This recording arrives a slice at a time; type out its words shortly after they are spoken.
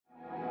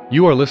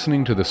You are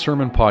listening to the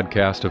sermon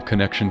podcast of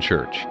Connection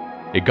Church,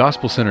 a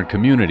gospel-centered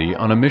community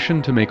on a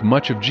mission to make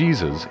much of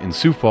Jesus in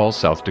Sioux Falls,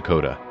 South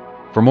Dakota.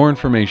 For more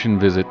information,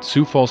 visit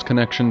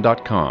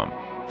SiouxFallsConnection.com.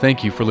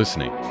 Thank you for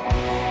listening.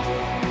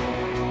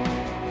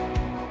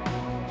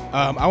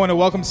 I want to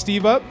welcome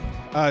Steve up.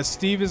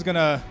 Steve is going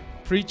to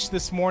preach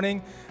this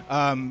morning.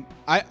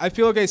 I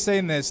feel okay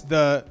saying this.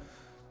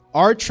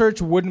 Our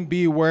church wouldn't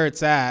be where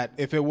it's at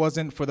if it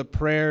wasn't for the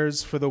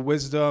prayers, for the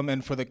wisdom,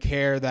 and for the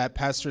care that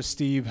Pastor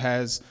Steve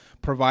has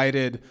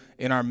provided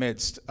in our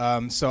midst.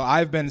 So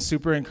I've been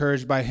super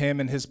encouraged by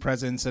him and his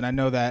presence, and I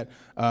know that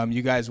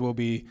you guys will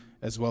be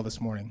as well this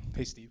morning.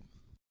 Hey, Steve.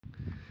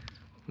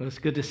 Well, it's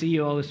good to see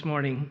you all this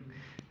morning.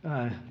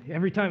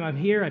 Every time I'm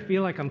here, I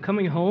feel like I'm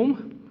coming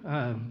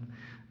home.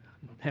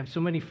 Have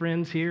so many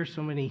friends here,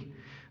 so many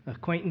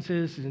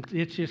acquaintances, and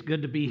it's just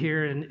good to be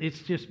here, and it's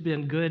just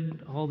been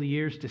good all the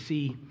years to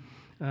see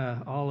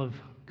all of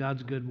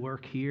God's good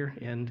work here.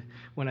 And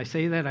when I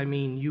say that, I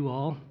mean you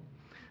all.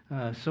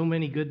 So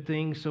many good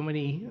things, so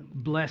many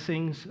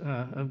blessings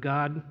of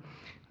God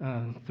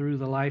through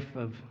the life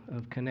of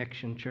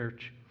Connection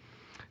Church.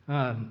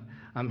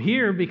 I'm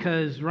here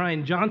because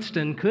Ryan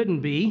Johnston couldn't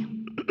be.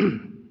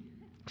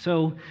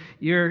 So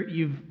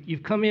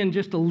you've come in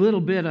just a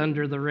little bit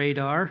under the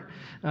radar.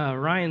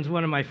 Ryan's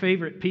one of my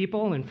favorite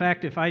people. In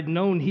fact, if I'd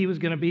known he was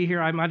going to be here,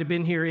 I might have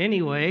been here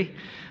anyway.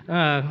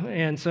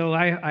 And so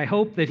I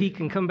hope that he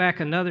can come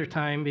back another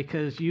time,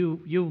 because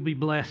you'll be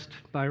blessed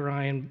by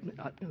Ryan.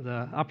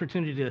 The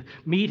opportunity to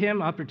meet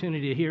him,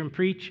 opportunity to hear him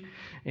preach,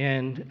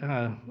 and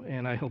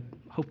I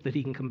hope that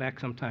he can come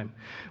back sometime.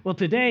 Well,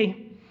 today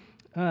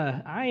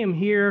I am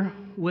here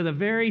with a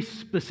very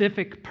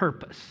specific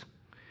purpose.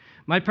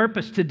 My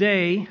purpose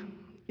today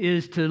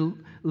is to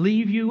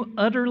leave you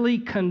utterly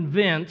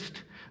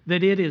convinced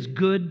that it is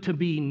good to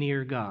be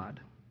near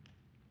God.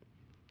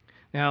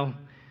 Now,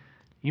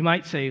 you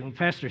might say, well,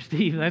 Pastor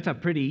Steve, that's a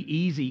pretty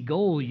easy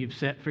goal you've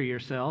set for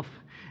yourself.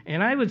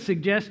 And I would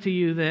suggest to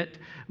you that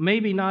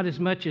maybe not as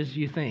much as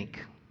you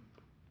think.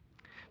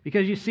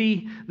 Because you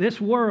see, this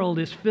world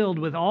is filled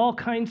with all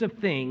kinds of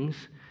things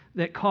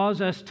that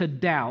cause us to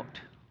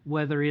doubt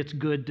whether it's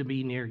good to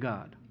be near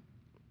God.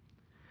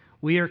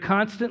 We are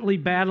constantly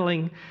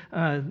battling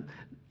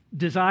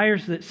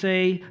desires that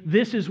say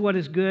this is what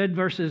is good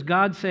versus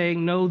God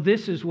saying, no,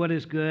 this is what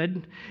is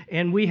good.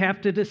 And we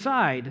have to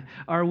decide,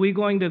 are we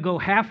going to go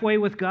halfway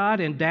with God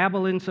and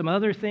dabble in some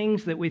other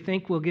things that we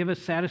think will give us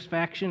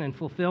satisfaction and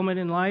fulfillment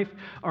in life?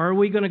 Or are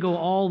we going to go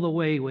all the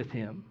way with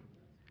Him?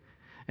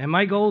 And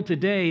my goal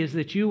today is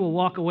that you will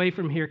walk away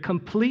from here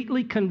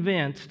completely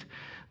convinced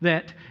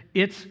that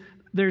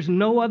there's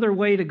no other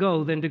way to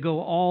go than to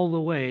go all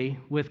the way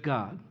with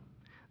God.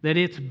 That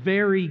it's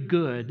very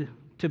good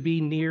to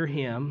be near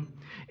Him,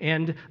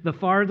 and the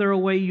farther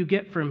away you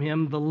get from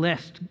Him, the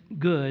less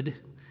good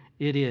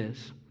it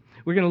is.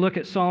 We're going to look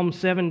at Psalm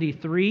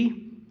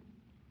 73.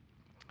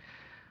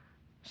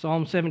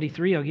 Psalm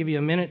 73, I'll give you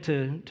a minute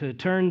to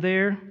turn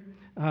there.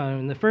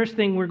 And the first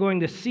thing we're going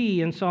to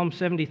see in Psalm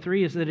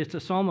 73 is that it's a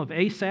psalm of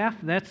Asaph.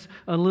 That's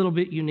a little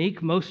bit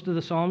unique. Most of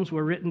the psalms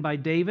were written by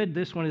David.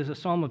 This one is a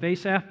psalm of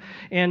Asaph.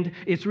 And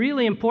it's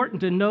really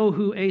important to know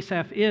who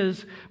Asaph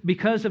is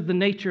because of the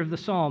nature of the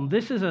psalm.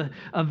 This is a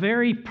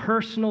very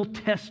personal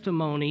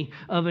testimony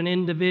of an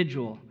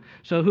individual.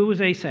 So who was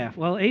Asaph?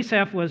 Well,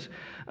 Asaph was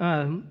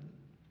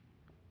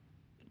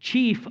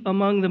chief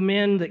among the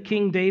men that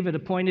King David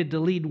appointed to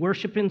lead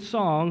worship in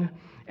song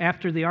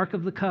after the Ark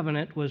of the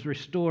Covenant was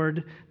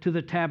restored to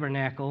the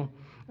tabernacle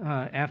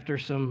after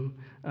some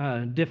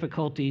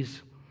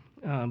difficulties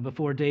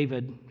before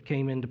David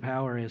came into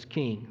power as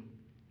king.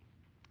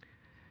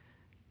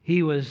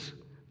 He was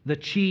the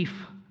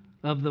chief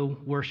of the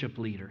worship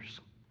leaders.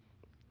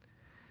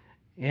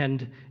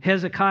 And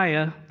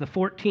Hezekiah, the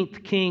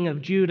 14th king of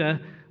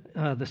Judah,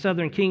 the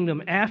southern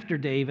kingdom after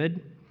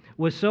David,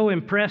 was so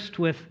impressed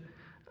with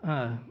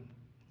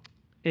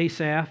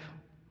Asaph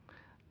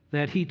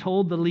that he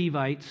told the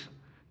Levites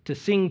to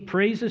sing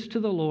praises to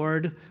the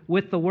Lord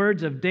with the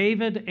words of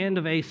David and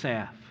of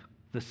Asaph,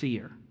 the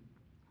seer,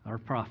 our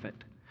prophet.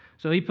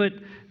 So he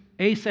put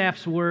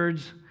Asaph's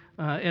words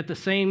at the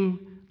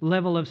same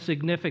level of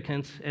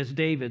significance as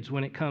David's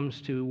when it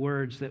comes to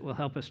words that will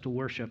help us to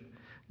worship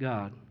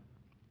God.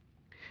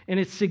 And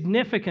it's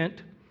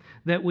significant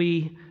that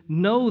we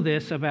know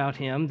this about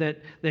him,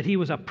 that he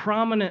was a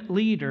prominent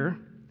leader,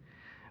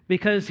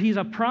 because he's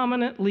a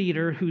prominent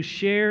leader who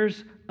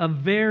shares a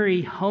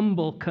very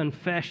humble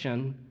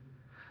confession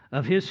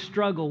of his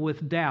struggle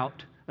with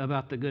doubt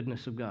about the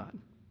goodness of God.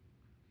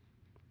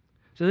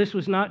 So this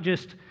was not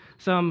just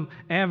some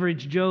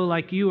average Joe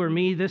like you or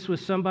me. This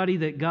was somebody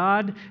that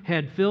God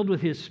had filled with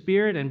His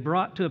Spirit and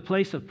brought to a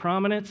place of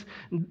prominence.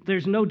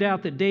 There's no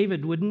doubt that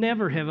David would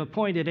never have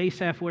appointed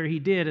Asaph where he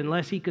did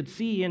unless he could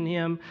see in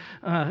him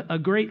a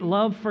great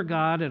love for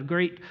God, a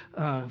great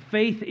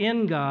faith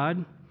in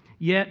God,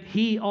 yet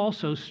he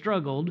also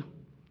struggled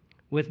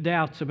with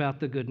doubts about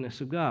the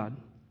goodness of God.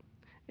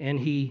 And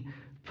he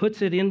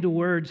puts it into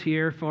words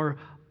here for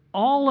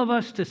all of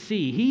us to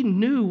see. He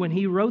knew when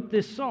he wrote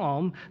this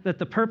psalm that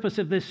the purpose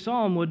of this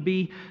psalm would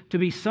be to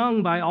be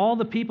sung by all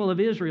the people of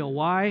Israel.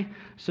 Why?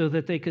 So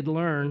that they could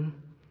learn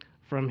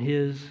from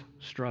his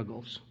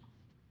struggles.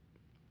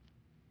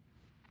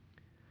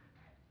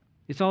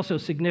 It's also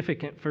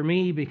significant for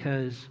me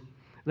because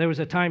there was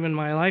a time in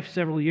my life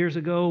several years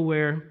ago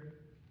where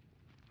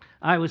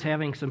I was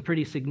having some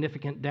pretty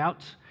significant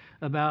doubts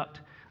about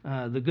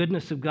the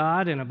goodness of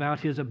God and about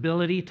his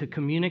ability to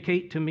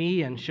communicate to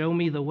me and show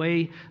me the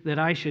way that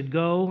I should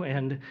go.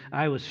 And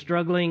I was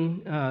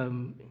struggling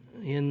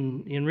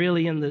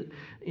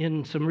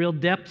in some real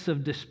depths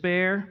of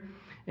despair.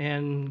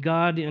 And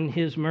God, in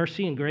his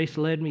mercy and grace,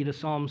 led me to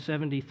Psalm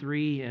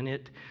 73, and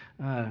it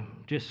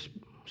just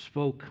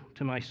spoke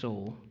to my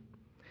soul.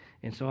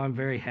 And so I'm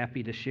very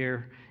happy to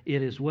share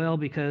it as well,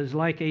 because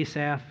like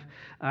Asaph,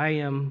 I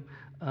am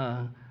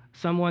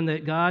someone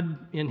that God,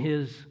 in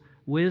his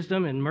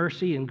wisdom and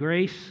mercy and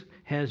grace,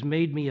 has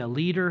made me a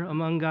leader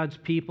among God's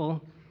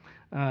people,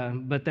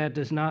 but that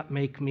does not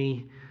make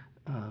me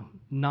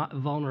not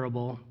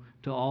vulnerable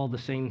to all the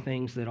same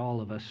things that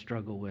all of us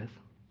struggle with.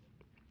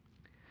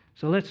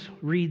 So let's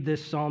read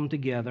this psalm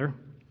together.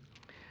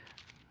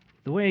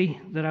 The way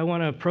that I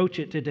want to approach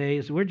it today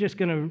is we're just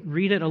going to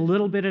read it a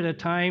little bit at a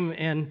time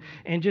and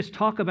just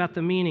talk about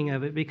the meaning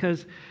of it,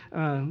 because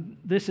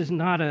this is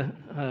not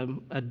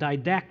a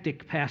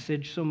didactic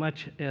passage so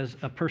much as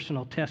a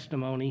personal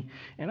testimony,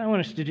 and I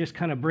want us to just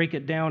kind of break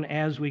it down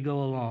as we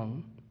go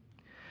along.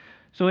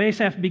 So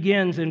Asaph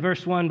begins in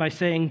verse 1 by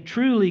saying,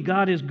 "Truly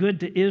God is good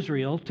to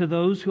Israel, to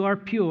those who are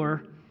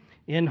pure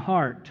in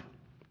heart."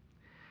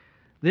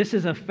 This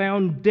is a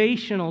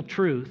foundational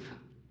truth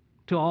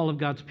to all of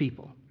God's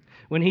people.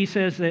 When he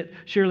says that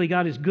surely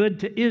God is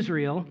good to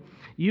Israel,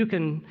 you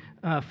can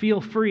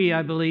feel free,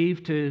 I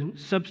believe, to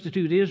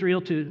substitute Israel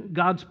to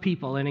God's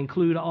people and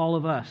include all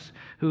of us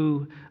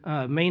who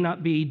may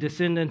not be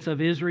descendants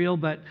of Israel,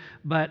 but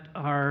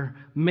are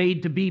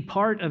made to be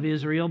part of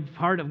Israel,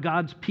 part of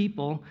God's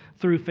people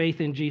through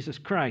faith in Jesus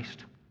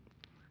Christ.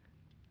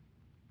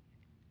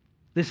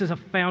 This is a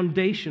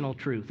foundational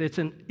truth.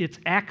 It's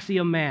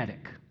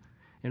axiomatic.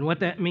 And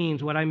what that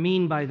means, what I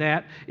mean by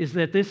that, is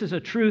that this is a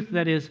truth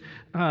that is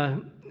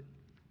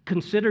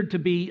considered to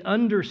be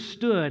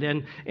understood,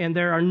 and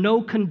there are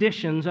no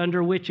conditions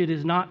under which it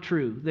is not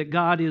true, that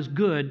God is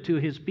good to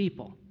his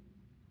people.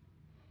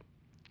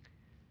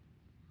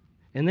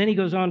 And then he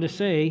goes on to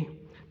say,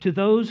 to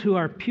those who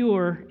are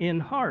pure in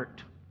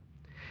heart.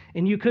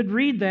 And you could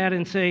read that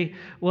and say,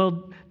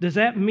 well, does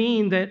that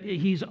mean that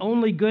he's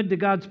only good to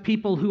God's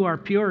people who are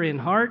pure in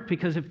heart?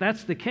 Because if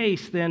that's the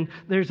case, then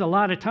there's a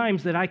lot of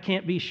times that I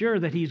can't be sure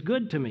that he's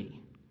good to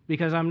me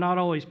because I'm not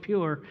always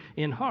pure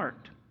in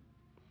heart.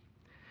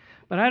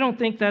 But I don't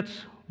think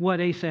that's what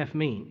Asaph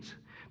means,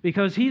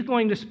 because he's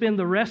going to spend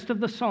the rest of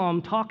the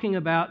psalm talking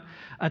about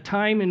a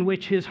time in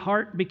which his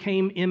heart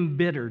became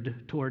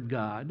embittered toward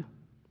God.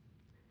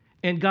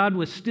 And God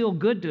was still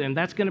good to him.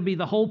 That's going to be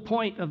the whole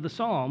point of the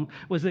psalm,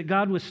 was that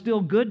God was still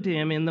good to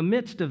him in the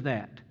midst of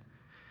that.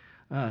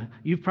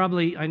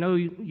 I know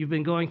you've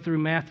been going through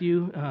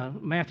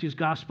Matthew's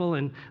gospel,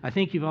 and I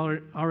think you've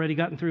already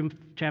gotten through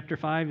chapter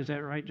 5. Is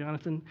that right,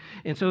 Jonathan?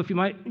 And so if you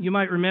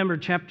might remember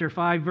chapter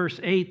 5, verse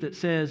 8, that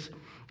says,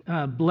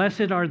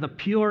 "Blessed are the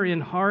pure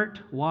in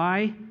heart."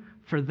 Why?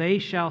 For they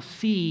shall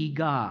see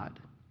God.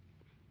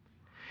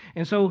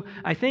 And so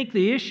I think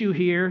the issue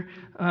here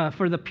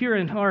for the pure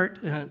in heart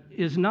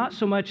is not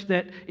so much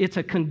that it's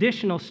a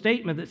conditional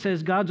statement that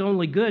says God's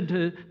only good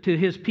to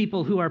his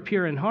people who are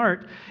pure in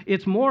heart.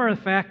 It's more a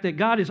fact that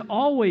God is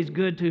always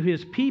good to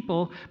his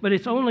people, but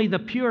it's only the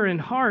pure in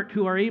heart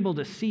who are able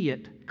to see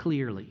it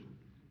clearly.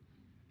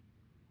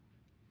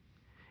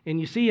 And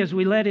you see, as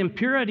we let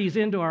impurities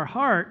into our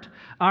heart,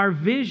 our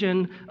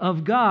vision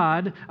of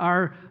God,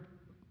 our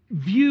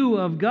view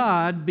of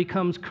God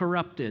becomes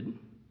corrupted,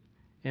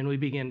 and we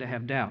begin to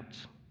have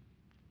doubts.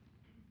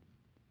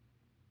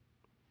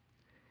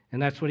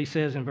 And that's what he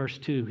says in verse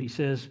 2. He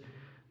says,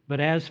 "But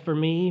as for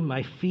me,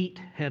 my feet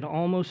had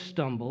almost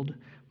stumbled,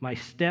 my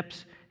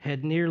steps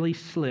had nearly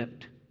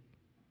slipped."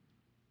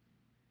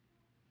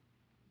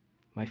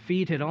 My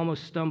feet had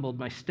almost stumbled,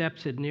 my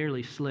steps had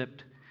nearly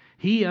slipped.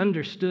 He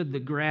understood the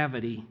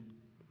gravity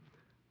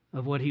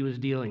of what he was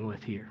dealing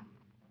with here.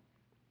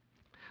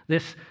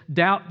 This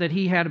doubt that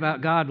he had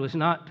about God was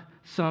not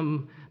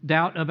some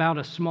doubt about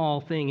a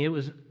small thing. It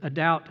was a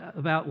doubt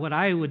about what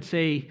I would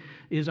say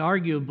is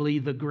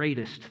arguably the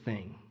greatest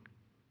thing.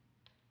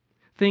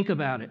 Think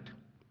about it.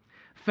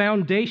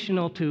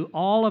 Foundational to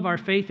all of our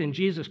faith in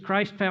Jesus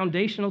Christ,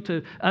 foundational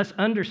to us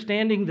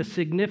understanding the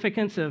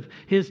significance of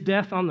his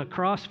death on the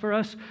cross for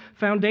us,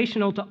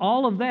 foundational to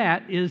all of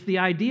that is the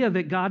idea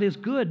that God is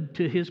good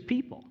to his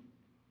people.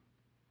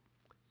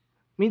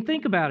 I mean,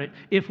 think about it.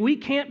 If we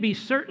can't be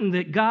certain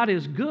that God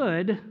is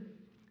good,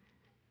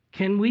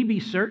 can we be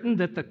certain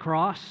that the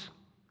cross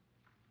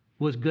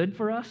was good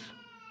for us?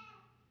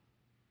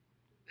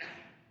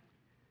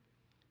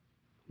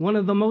 One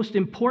of the most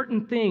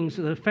important things,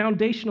 the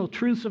foundational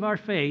truths of our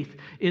faith,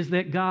 is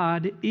that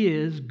God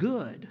is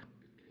good.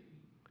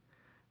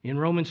 In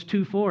Romans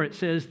 2:4, it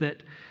says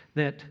that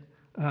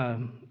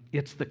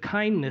it's the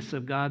kindness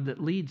of God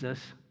that leads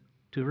us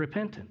to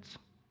repentance.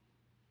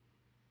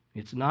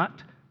 It's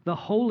not the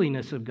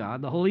holiness of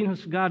God. The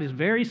holiness of God is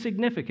very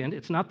significant.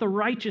 It's not the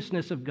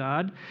righteousness of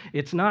God.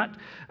 It's not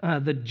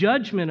the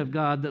judgment of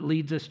God that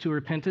leads us to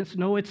repentance.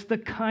 No, it's the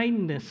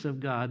kindness of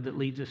God that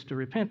leads us to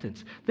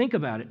repentance. Think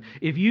about it.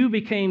 If you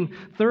became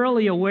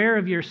thoroughly aware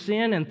of your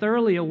sin and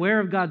thoroughly aware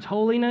of God's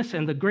holiness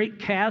and the great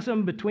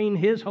chasm between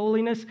His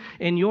holiness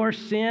and your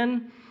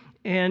sin,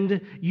 and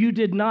you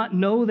did not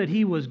know that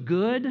He was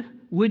good,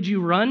 would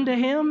you run to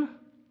Him?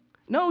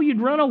 No,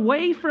 you'd run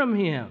away from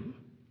Him.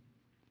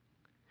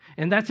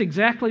 And that's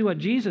exactly what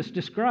Jesus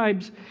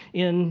describes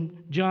in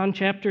John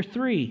chapter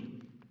 3.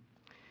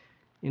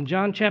 In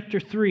John chapter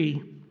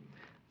 3,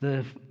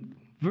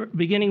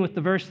 beginning with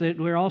the verse that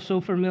we're all so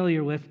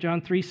familiar with,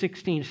 John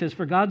 3:16, it says,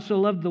 "For God so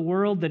loved the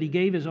world that He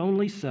gave His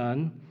only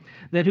Son,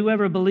 that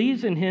whoever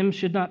believes in Him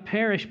should not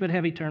perish but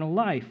have eternal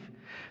life.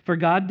 For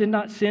God did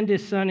not send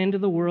His Son into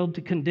the world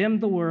to condemn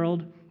the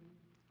world,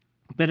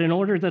 but in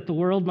order that the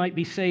world might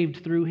be saved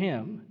through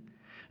Him.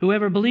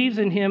 Whoever believes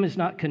in Him is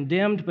not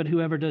condemned, but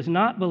whoever does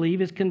not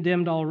believe is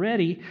condemned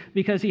already,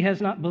 because he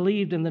has not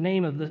believed in the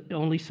name of the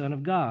only Son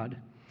of God.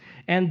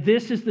 And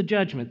this is the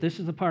judgment." This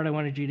is the part I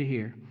wanted you to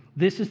hear.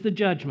 This is the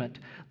judgment.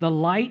 "The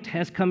light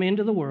has come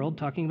into the world,"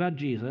 talking about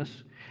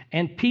Jesus,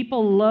 "and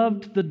people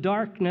loved the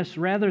darkness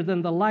rather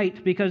than the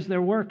light, because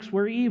their works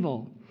were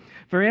evil.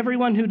 For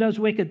everyone who does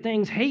wicked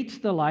things hates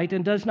the light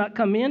and does not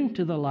come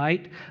into the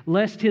light,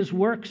 lest his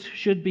works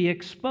should be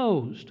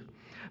exposed.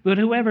 But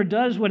whoever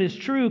does what is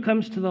true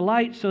comes to the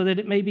light, so that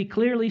it may be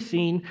clearly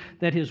seen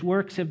that his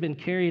works have been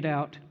carried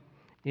out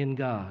in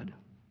God."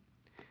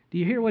 Do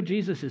you hear what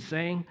Jesus is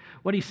saying?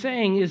 What He's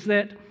saying is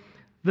that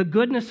the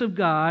goodness of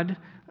God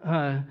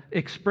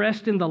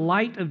expressed in the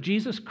light of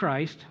Jesus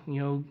Christ,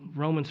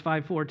 Romans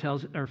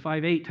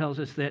 5:8 tells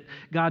us that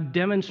God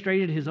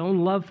demonstrated His own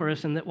love for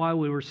us, and that while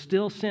we were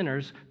still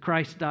sinners,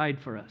 Christ died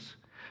for us.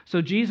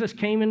 So Jesus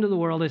came into the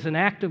world as an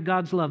act of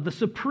God's love, the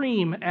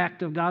supreme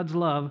act of God's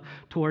love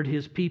toward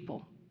His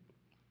people.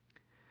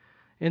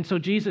 And so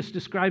Jesus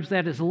describes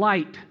that as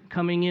light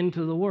coming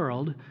into the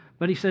world,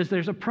 but He says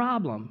there's a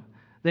problem,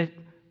 that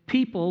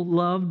people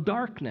love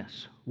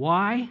darkness.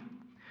 Why?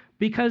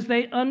 Because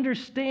they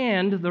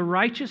understand the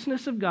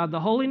righteousness of God, the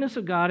holiness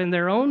of God, and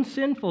their own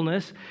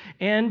sinfulness,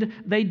 and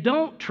they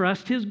don't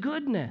trust His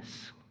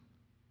goodness.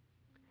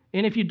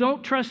 And if you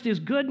don't trust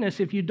His goodness,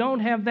 if you don't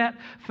have that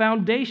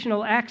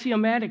foundational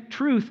axiomatic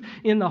truth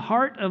in the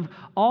heart of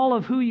all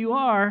of who you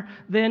are,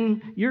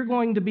 then you're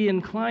going to be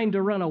inclined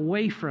to run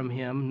away from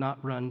Him,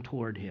 not run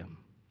toward Him.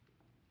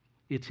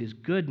 It's His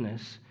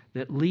goodness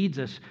that leads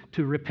us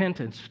to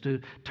repentance,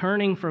 to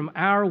turning from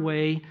our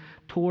way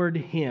toward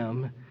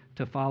Him,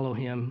 to follow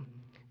Him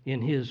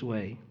in His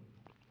way.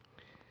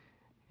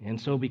 And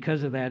so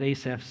because of that,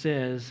 Asaph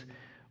says,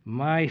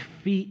 "My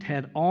feet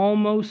had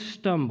almost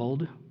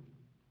stumbled,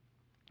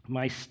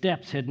 my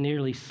steps had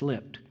nearly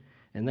slipped."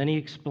 And then he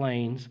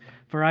explains,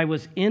 "For I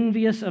was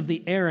envious of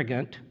the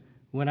arrogant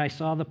when I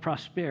saw the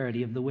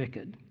prosperity of the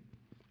wicked."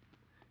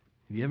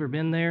 Have you ever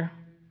been there?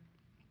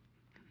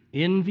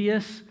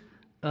 Envious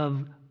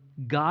of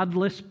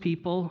godless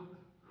people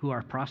who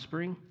are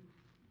prospering?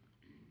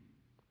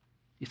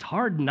 It's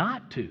hard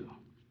not to.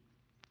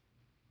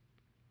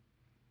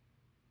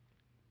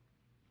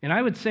 And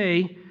I would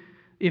say,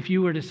 if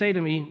you were to say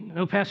to me,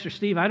 "No, Pastor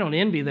Steve, I don't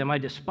envy them, I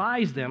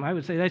despise them," I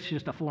would say that's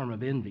just a form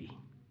of envy.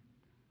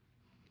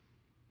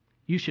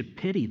 You should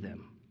pity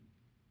them,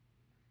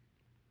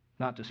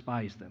 not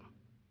despise them.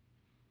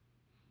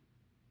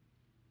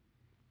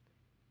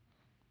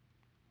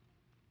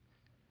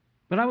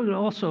 But I would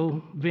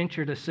also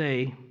venture to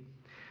say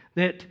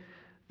that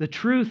the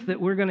truth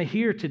that we're going to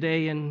hear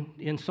today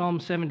in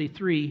Psalm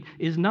 73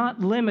 is not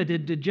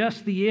limited to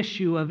just the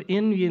issue of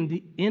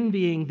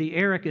envying the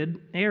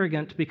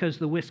arrogant because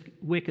the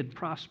wicked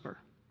prosper.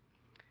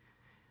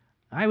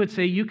 I would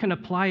say you can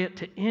apply it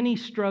to any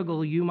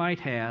struggle you might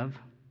have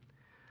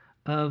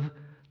of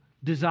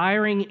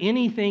desiring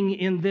anything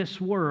in this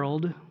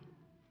world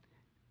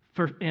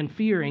and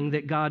fearing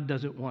that God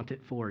doesn't want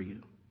it for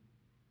you.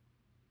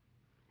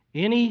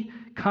 Any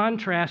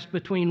contrast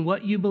between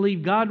what you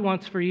believe God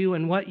wants for you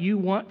and what you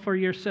want for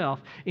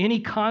yourself, any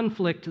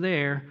conflict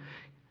there,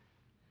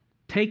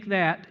 take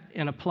that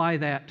and apply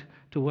that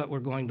to what we're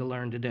going to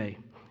learn today.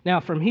 Now,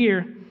 from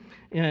here,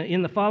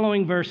 in the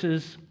following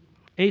verses,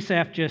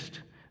 Asaph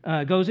just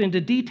goes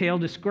into detail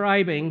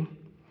describing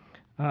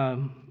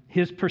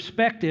his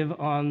perspective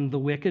on the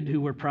wicked who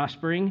were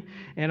prospering.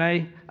 And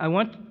I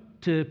want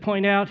to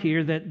point out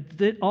here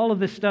that all of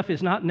this stuff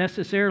is not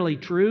necessarily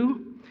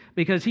true,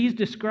 because he's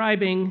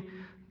describing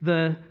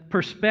the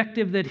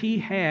perspective that he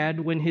had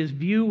when his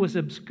view was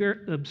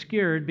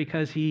obscured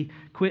because he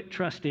quit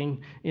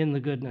trusting in the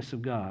goodness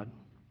of God.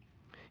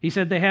 He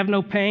said, "They have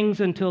no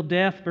pangs until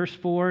death," verse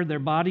 4, "their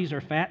bodies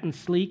are fat and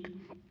sleek."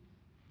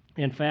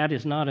 And fat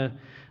is not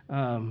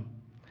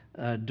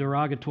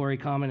derogatory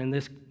comment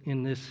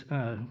in this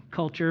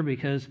culture,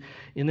 because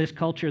in this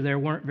culture there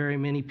weren't very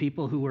many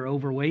people who were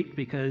overweight,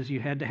 because you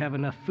had to have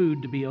enough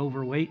food to be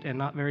overweight, and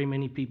not very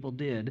many people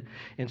did.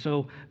 And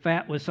so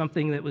fat was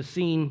something that was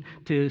seen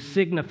to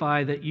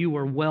signify that you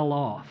were well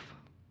off.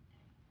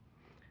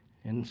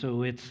 And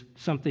so it's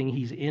something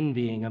he's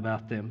envying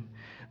about them.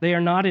 They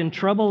are not in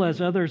trouble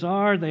as others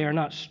are. They are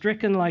not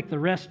stricken like the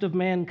rest of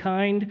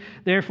mankind.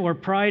 Therefore,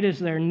 pride is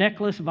their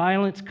necklace.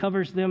 Violence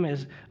covers them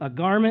as a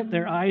garment.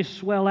 Their eyes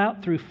swell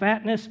out through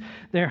fatness.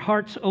 Their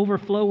hearts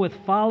overflow with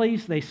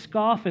follies. They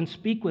scoff and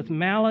speak with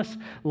malice.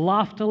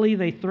 Loftily,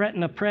 they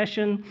threaten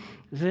oppression.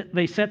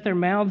 They set their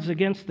mouths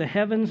against the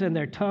heavens, and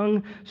their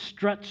tongue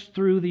struts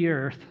through the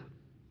earth.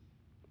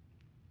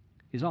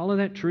 Is all of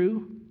that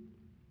true?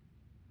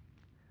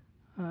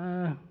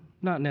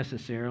 Not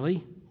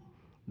necessarily.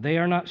 They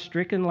are not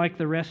stricken like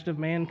the rest of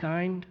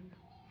mankind.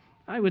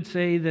 I would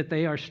say that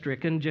they are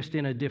stricken just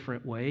in a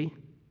different way.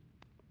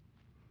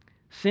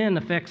 Sin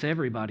affects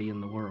everybody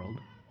in the world.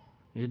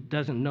 It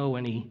doesn't know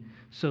any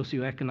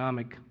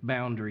socioeconomic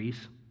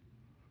boundaries.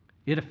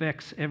 It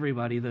affects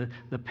everybody. The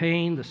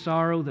pain, the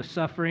sorrow, the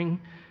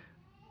suffering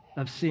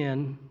of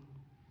sin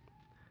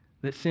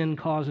that sin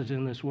causes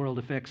in this world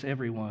affects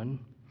everyone.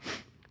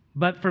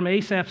 But from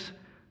Asaph's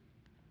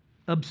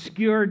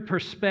obscured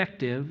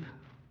perspective,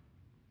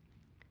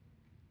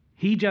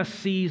 he just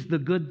sees the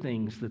good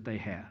things that they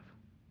have.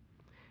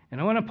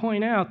 And I want to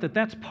point out that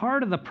that's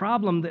part of the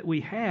problem that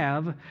we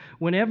have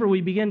whenever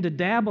we begin to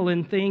dabble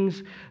in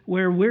things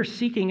where we're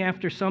seeking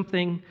after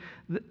something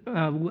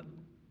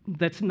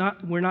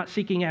we're not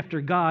seeking after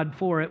God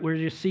for it, we're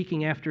just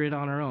seeking after it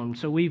on our own.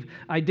 So we've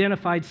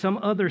identified some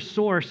other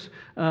source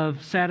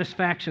of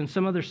satisfaction,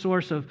 some other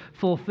source of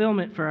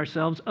fulfillment for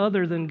ourselves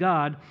other than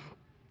God.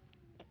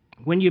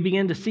 When you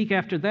begin to seek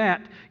after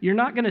that, you're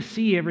not going to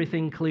see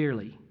everything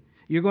clearly.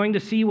 You're going to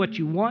see what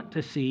you want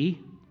to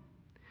see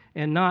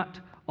and not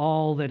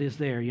all that is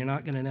there. You're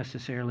not going to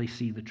necessarily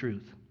see the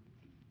truth.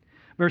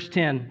 Verse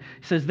 10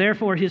 says,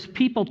 therefore his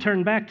people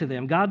turn back to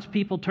them. God's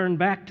people turn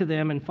back to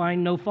them and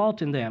find no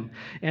fault in them.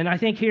 And I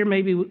think here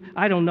maybe,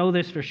 I don't know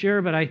this for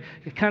sure, but I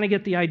kind of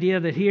get the idea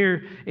that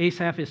here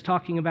Asaph is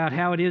talking about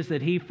how it is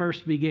that he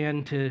first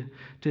began to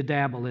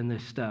dabble in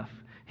this stuff.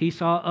 He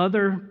saw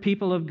other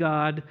people of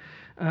God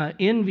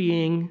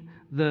envying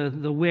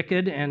the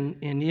wicked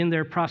and in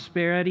their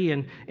prosperity,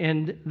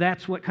 and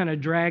that's what kind of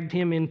dragged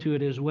him into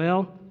it as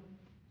well.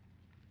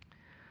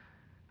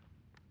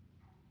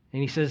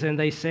 And he says, and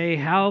they say,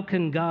 how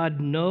can God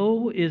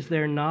know? Is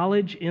there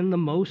knowledge in the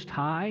Most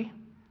High?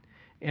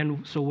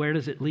 And so where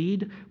does it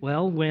lead?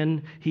 Well,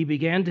 when he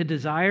began to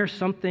desire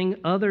something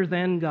other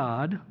than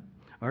God,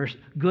 or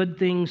good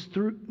things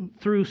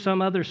through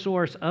some other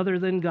source other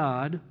than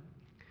God,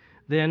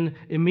 then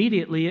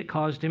immediately it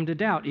caused him to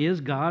doubt,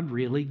 is God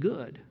really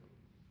good?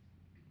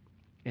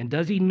 And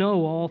does he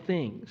know all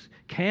things?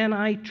 Can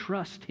I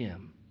trust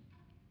him?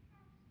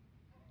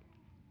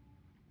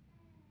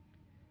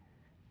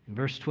 In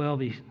verse 12,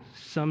 he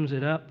sums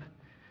it up.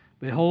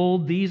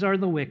 Behold, these are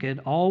the wicked,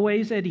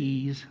 always at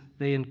ease,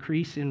 they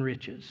increase in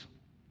riches.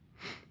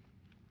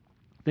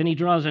 Then he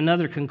draws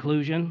another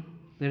conclusion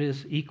that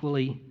is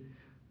equally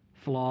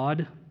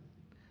flawed.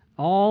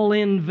 All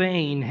in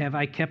vain have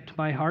I kept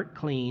my heart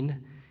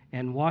clean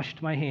and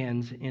washed my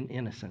hands in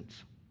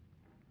innocence.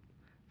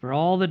 For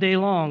all the day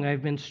long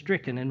I've been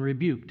stricken and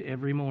rebuked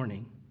every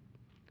morning.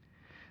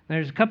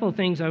 There's a couple of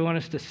things I want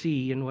us to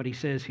see in what he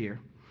says here.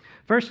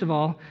 First of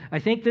all, I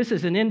think this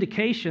is an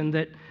indication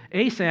that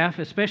Asaph,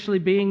 especially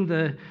being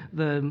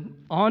the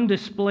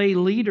on-display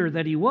leader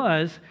that he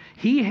was,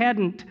 he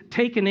hadn't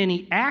taken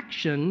any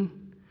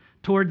action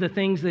toward the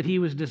things that he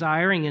was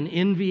desiring and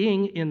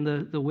envying in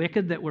the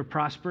wicked that were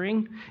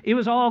prospering. It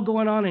was all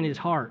going on in his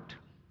heart,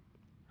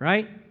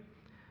 right?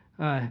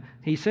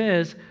 He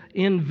says,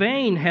 in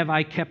vain have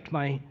I kept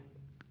my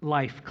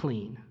life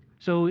clean.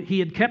 So he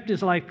had kept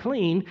his life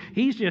clean.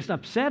 He's just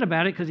upset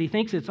about it because he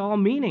thinks it's all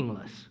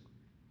meaningless.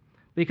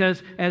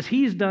 Because as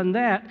he's done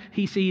that,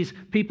 he sees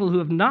people who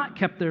have not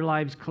kept their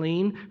lives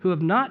clean, who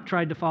have not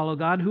tried to follow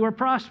God, who are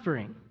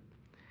prospering.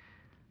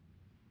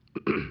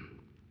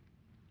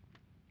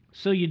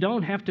 So you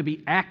don't have to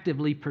be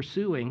actively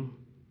pursuing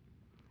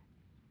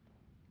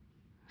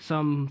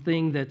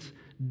something that's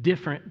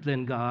different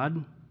than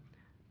God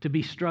to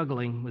be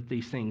struggling with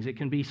these things. It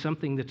can be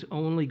something that's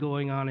only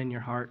going on in your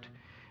heart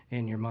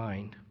and your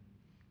mind.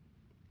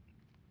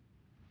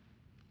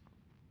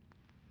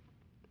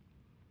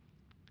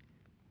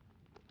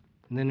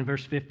 And then in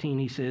verse 15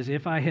 he says,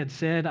 if I had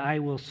said I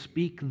will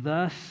speak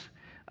thus,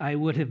 I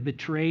would have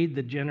betrayed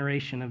the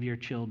generation of your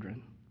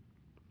children.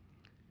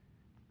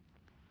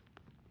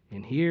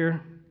 And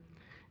here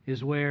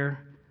is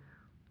where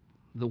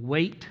the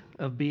weight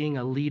of being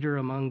a leader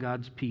among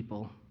God's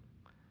people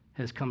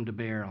has come to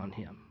bear on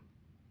him.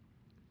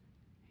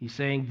 He's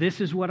saying,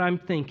 this is what I'm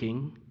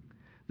thinking.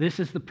 This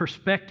is the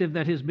perspective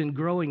that has been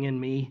growing in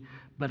me,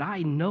 but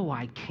I know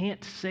I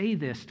can't say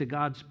this to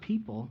God's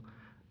people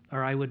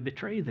or I would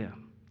betray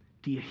them.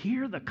 Do you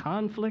hear the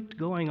conflict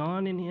going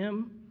on in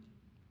him?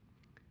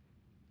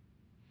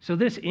 So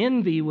this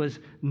envy was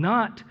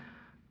not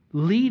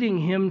leading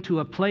him to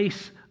a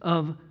place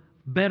of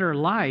better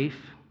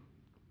life.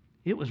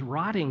 It was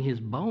rotting his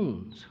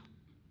bones.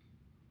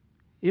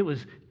 It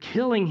was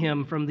killing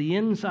him from the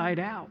inside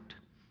out.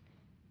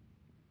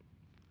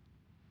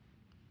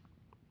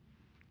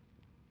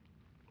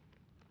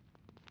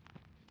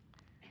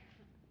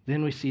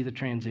 Then we see the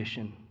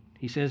transition.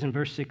 He says in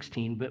verse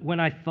 16, "But when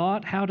I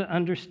thought how to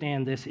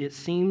understand this, it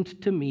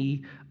seemed to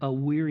me a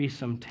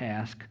wearisome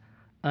task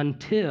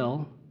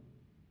until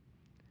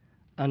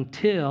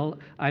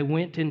I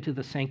went into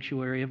the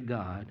sanctuary of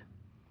God.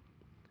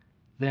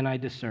 Then I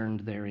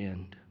discerned their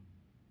end."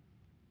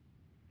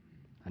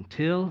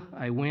 Until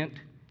I went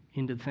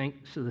into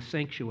the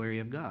sanctuary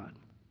of God.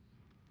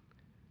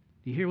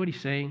 Do you hear what he's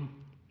saying?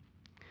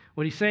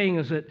 What he's saying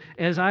is that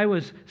as I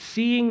was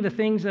seeing the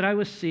things that I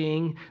was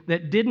seeing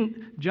that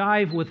didn't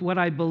jive with what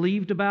I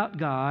believed about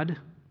God,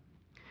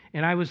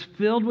 and I was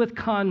filled with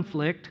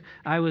conflict,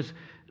 I was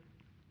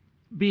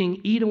being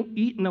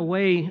eaten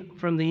away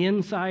from the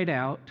inside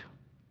out.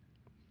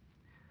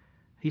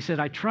 He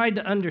said, I tried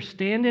to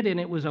understand it, and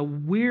it was a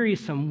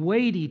wearisome,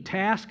 weighty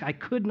task. I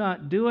could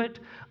not do it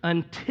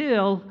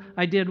until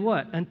I did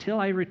what? Until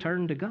I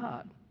returned to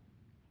God.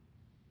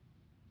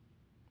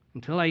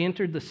 Until I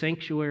entered the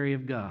sanctuary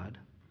of God,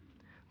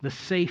 the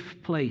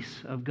safe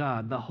place of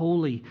God, the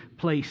holy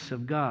place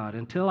of God.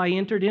 Until I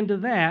entered into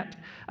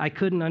that, I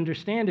couldn't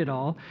understand it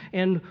all.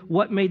 And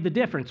what made the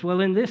difference?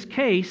 Well, in this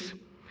case,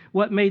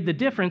 what made the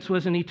difference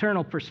was an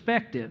eternal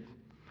perspective.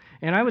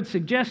 And I would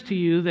suggest to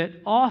you that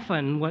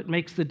often what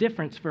makes the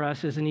difference for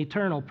us is an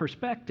eternal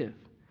perspective.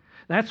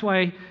 That's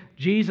why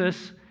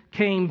Jesus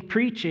came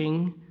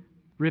preaching,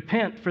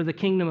 "Repent, for the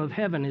kingdom of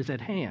heaven is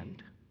at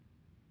hand."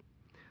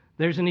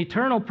 There's an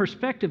eternal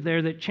perspective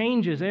there that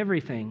changes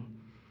everything.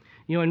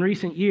 You know, in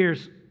recent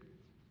years,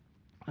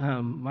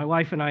 my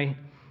wife and I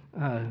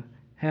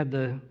had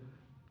the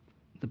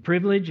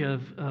privilege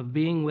of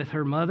being with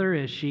her mother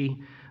as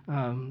she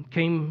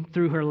came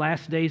through her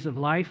last days of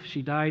life.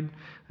 She died,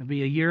 it'll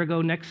be a year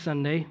ago next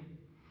Sunday.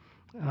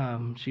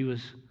 She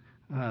was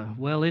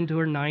well into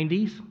her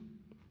 90s,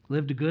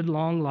 lived a good,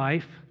 long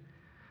life.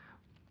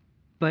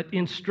 But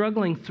in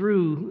struggling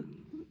through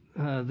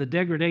the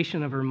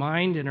degradation of her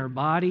mind and her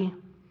body,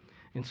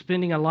 and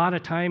spending a lot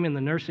of time in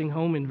the nursing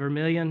home in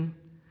Vermilion,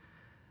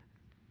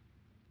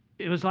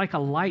 it was like a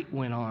light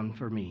went on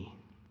for me.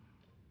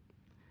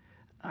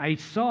 I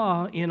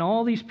saw in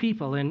all these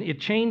people, and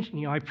it changed.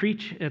 You know, I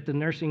preach at the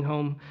nursing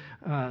home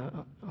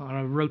on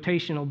a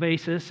rotational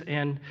basis,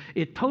 and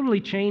it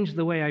totally changed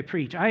the way I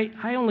preach.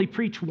 I only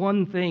preach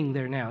one thing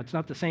there now. It's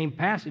not the same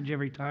passage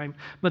every time,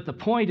 but the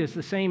point is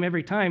the same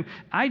every time.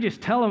 I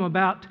just tell them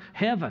about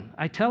heaven.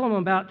 I tell them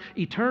about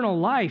eternal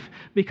life,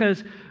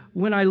 because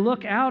when I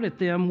look out at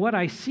them, what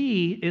I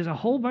see is a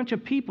whole bunch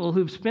of people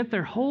who've spent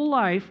their whole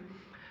life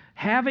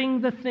having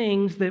the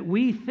things that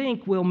we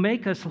think will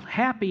make us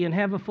happy and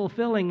have a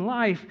fulfilling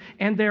life,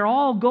 and they're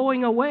all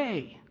going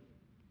away.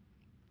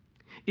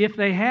 If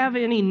they have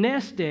any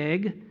nest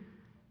egg,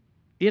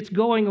 it's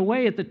going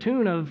away at the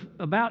tune of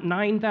about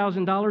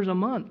 $9,000 a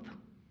month.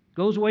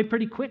 Goes away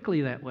pretty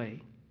quickly that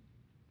way.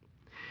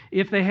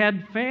 If they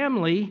had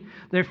family,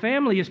 their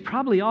family is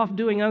probably off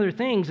doing other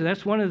things.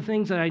 That's one of the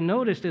things that I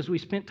noticed as we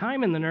spent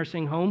time in the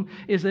nursing home,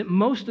 is that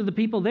most of the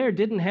people there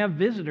didn't have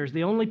visitors.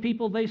 The only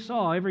people they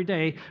saw every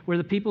day were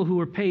the people who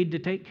were paid to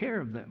take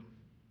care of them.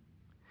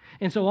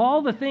 And so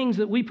all the things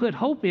that we put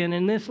hope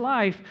in this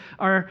life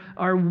are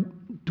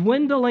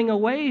dwindling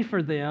away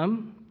for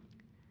them.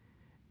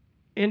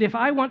 And if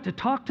I want to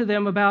talk to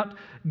them about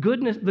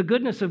the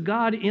goodness of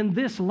God in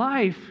this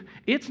life,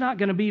 it's not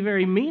going to be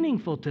very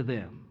meaningful to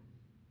them.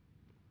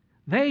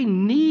 They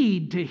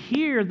need to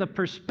hear the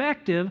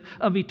perspective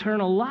of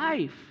eternal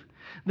life.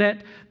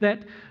 That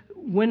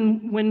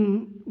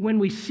when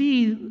we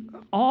see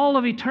all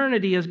of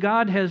eternity as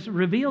God has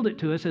revealed it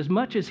to us, as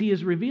much as He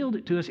has revealed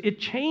it to us, it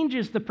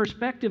changes the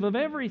perspective of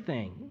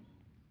everything.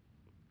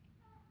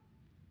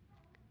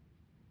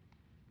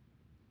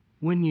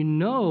 When you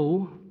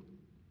know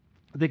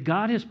that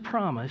God has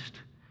promised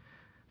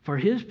for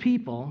His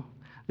people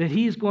that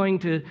He's going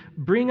to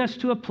bring us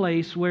to a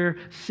place where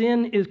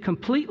sin is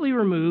completely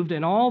removed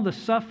and all the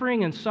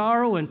suffering and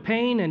sorrow and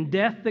pain and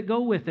death that go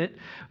with it,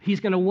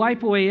 He's going to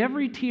wipe away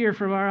every tear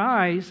from our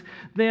eyes,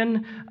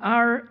 then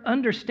our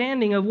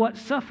understanding of what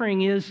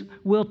suffering is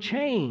will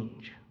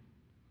change.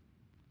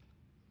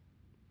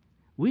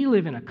 We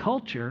live in a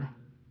culture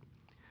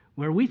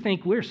where we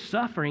think we're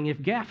suffering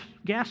if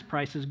gas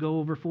prices go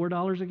over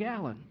 $4 a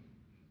gallon.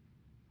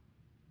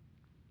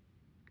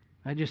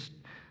 I just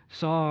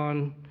saw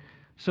on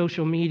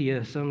social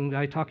media some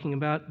guy talking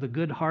about the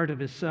good heart of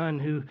his son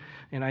who,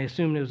 and I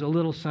assume it was a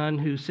little son,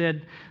 who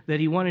said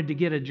that he wanted to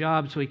get a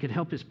job so he could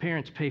help his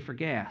parents pay for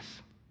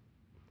gas.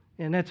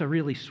 And that's a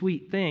really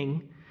sweet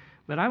thing,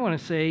 but I want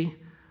to say,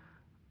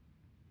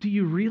 do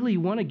you really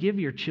want to give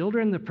your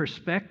children the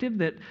perspective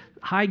that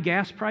high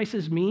gas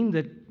prices mean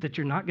that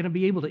you're not going to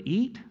be able to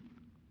eat?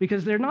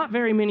 Because there are not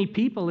very many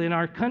people in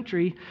our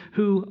country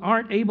who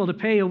aren't able to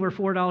pay over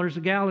 $4 a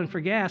gallon for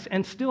gas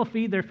and still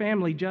feed their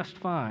family just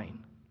fine.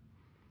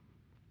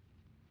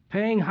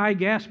 Paying high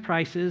gas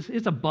prices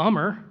is a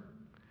bummer,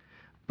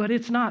 but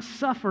it's not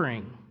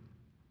suffering.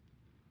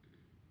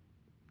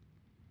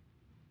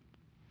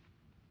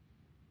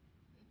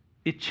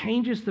 It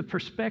changes the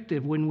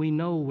perspective when we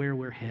know where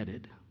we're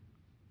headed.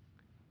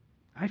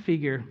 I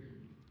figure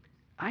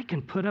I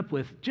can put up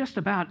with just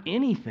about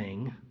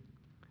anything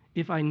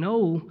if I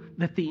know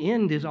that the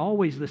end is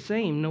always the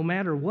same, no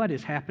matter what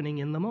is happening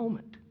in the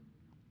moment.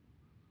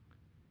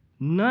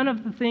 None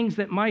of the things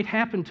that might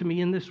happen to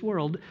me in this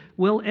world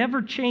will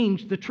ever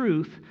change the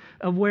truth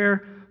of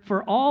where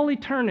for all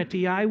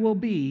eternity I will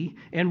be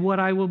and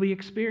what I will be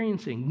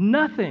experiencing.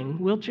 Nothing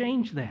will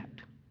change that.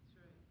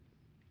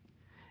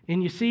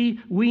 And you see,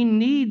 we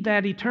need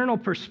that eternal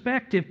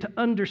perspective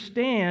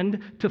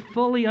to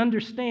fully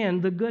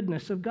understand the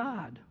goodness of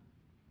God.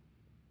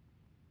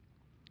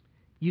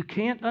 You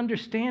can't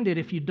understand it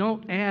if you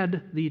don't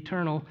add the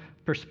eternal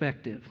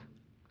perspective.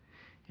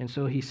 And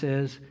so he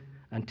says,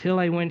 until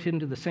I went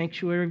into the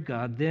sanctuary of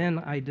God, then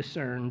I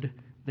discerned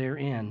their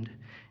end.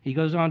 He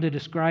goes on to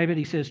describe it.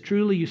 He says,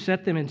 truly you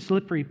set them in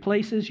slippery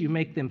places. You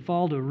make them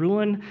fall to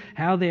ruin.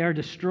 How they are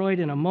destroyed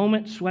in a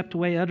moment, swept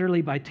away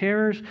utterly by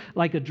terrors,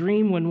 like a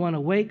dream when one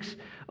awakes.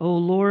 O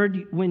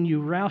Lord, when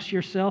you rouse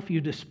yourself,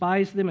 you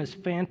despise them as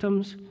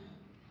phantoms.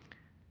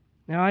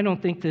 Now, I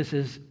don't think this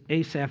is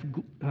Asaph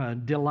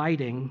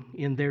delighting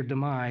in their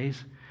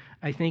demise.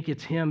 I think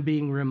it's him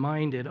being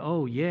reminded,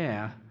 oh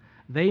yeah,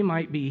 they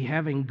might be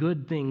having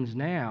good things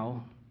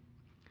now,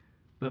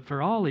 but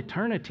for all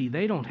eternity,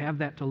 they don't have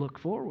that to look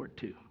forward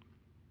to.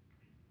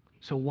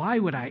 So why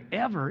would I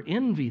ever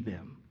envy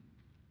them?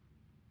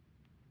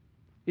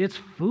 It's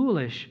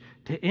foolish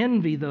to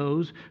envy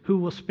those who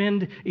will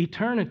spend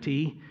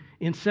eternity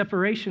in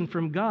separation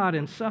from God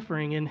and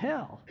suffering in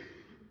hell.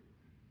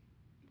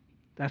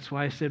 That's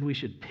why I said we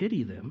should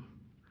pity them,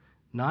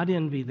 not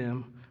envy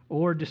them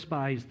or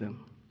despise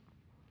them.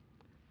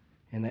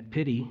 And that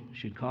pity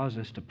should cause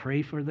us to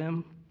pray for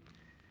them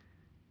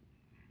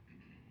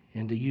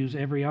and to use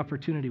every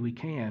opportunity we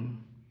can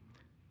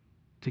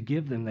to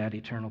give them that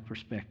eternal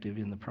perspective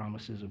in the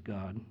promises of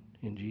God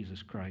in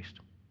Jesus Christ.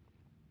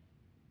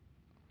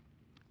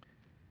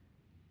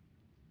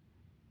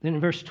 Then in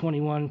verse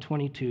 21,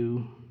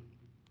 22,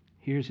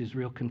 here's his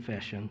real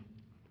confession.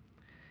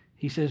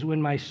 He says,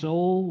 when my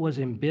soul was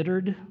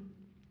embittered,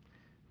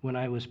 when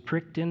I was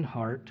pricked in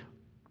heart,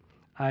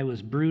 I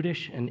was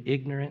brutish and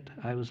ignorant.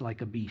 I was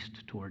like a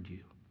beast toward you.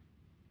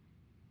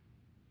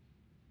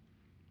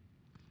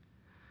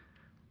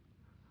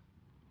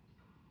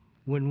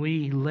 When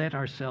we let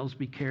ourselves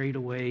be carried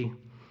away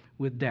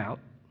with doubt,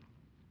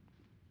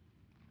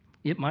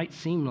 it might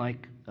seem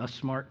like a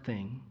smart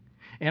thing.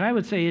 And I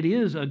would say it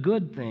is a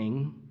good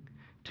thing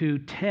to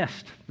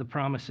test the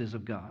promises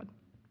of God.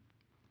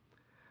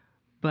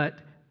 But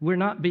we're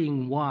not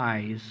being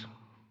wise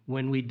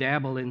when we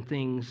dabble in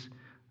things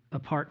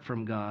apart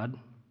from God.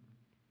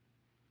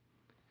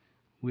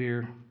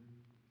 We're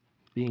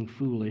being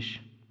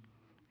foolish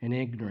and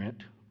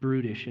ignorant,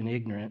 brutish and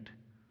ignorant,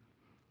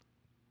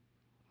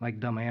 like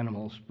dumb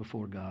animals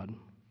before God.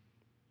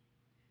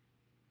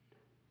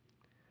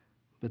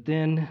 But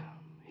then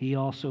he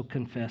also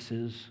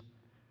confesses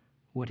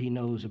what he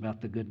knows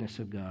about the goodness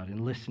of God. And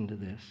listen to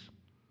this.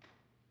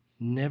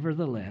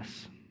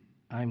 Nevertheless,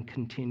 I'm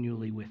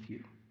continually with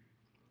you.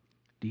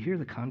 Do you hear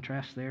the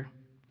contrast there?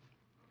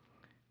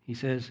 He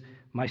says,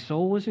 my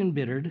soul was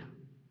embittered,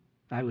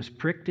 I was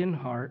pricked in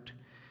heart,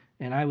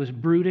 and I was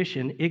brutish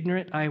and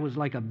ignorant. I was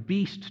like a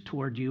beast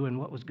toward you. And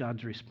what was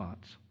God's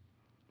response?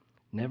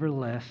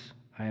 Nevertheless,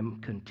 I am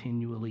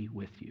continually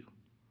with you.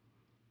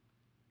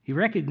 He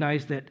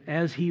recognized that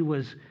as he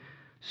was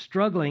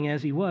struggling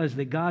as he was,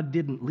 that God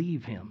didn't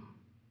leave him.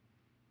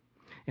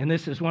 And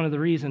this is one of the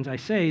reasons I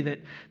say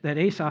that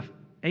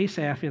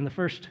Asaph in the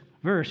first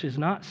verse is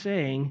not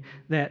saying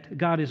that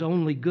God is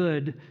only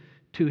good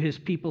to his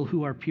people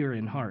who are pure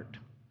in heart.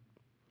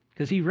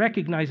 Because he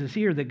recognizes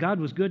here that God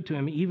was good to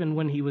him even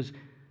when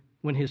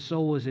his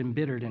soul was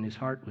embittered and his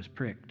heart was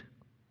pricked.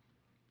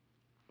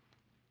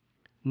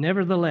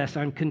 Nevertheless,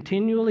 I'm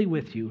continually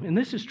with you. And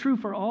this is true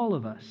for all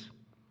of us.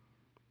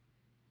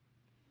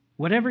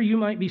 Whatever you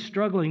might be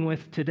struggling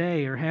with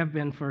today or have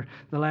been for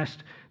the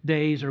last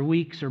days or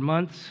weeks or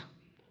months,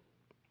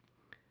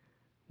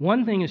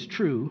 one thing is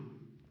true,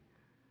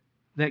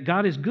 that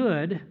God is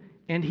good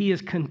and he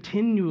is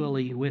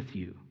continually with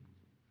you.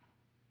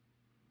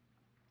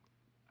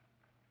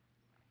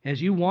 As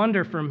you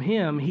wander from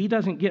him, he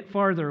doesn't get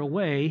farther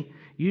away.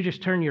 You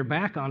just turn your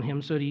back on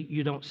him so that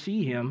you don't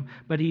see him,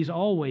 but he's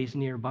always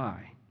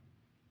nearby.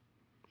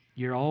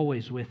 You're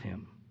always with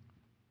him.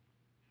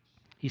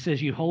 He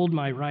says, you hold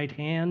my right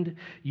hand,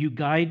 you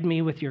guide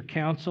me with your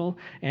counsel,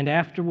 and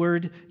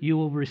afterward you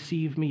will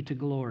receive me to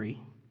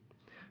glory.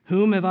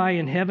 Whom have I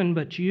in heaven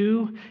but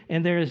you?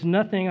 And there is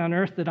nothing on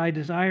earth that I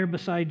desire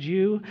besides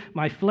you.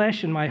 My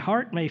flesh and my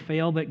heart may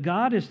fail, but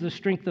God is the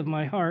strength of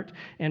my heart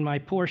and my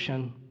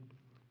portion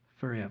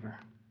forever.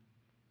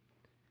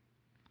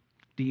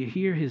 Do you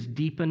hear his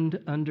deepened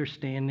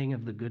understanding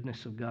of the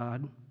goodness of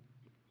God?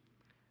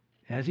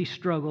 As he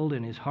struggled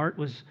and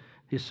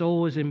his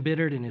soul was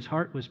embittered and his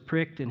heart was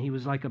pricked and he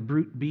was like a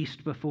brute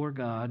beast before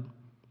God,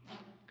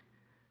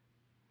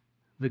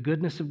 the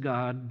goodness of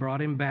God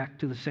brought him back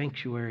to the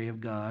sanctuary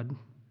of God.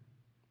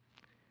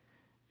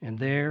 And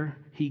there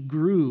he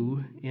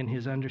grew in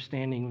his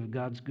understanding of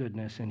God's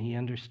goodness, and he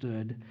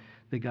understood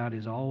that God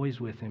is always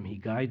with him. He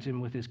guides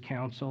him with his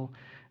counsel.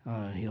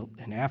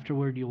 And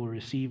afterward you will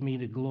receive me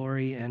to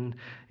glory.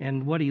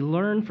 And what he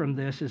learned from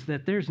this is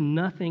that there's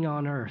nothing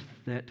on earth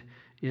that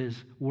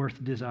is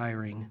worth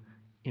desiring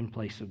in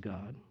place of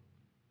God.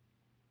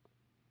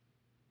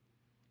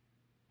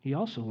 He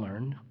also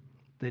learned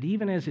that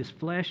even as his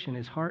flesh and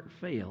his heart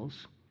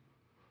fails,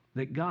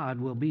 that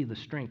God will be the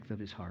strength of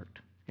his heart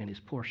and his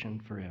portion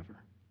forever.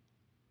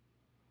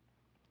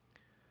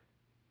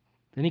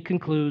 Then he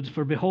concludes,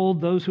 "For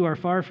behold, those who are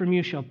far from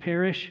you shall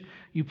perish.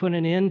 You put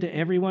an end to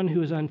everyone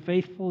who is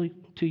unfaithful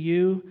to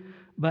you.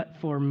 But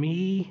for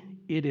me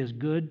it is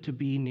good to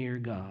be near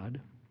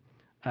God.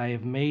 I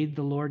have made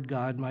the Lord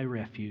God my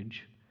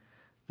refuge,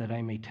 that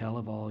I may tell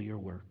of all your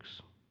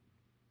works."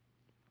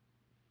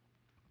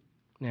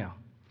 Now,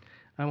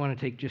 I want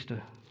to take just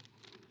a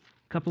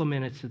couple of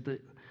minutes at the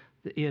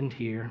end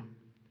here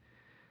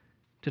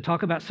to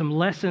talk about some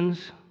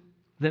lessons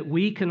that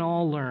we can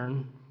all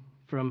learn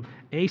from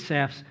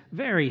Asaph's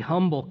very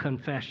humble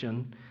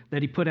confession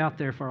that he put out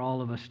there for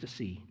all of us to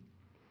see.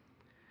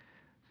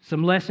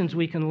 Some lessons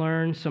we can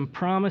learn, some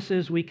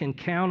promises we can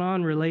count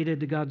on related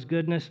to God's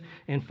goodness,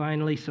 and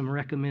finally, some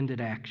recommended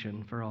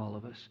action for all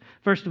of us.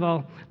 First of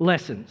all,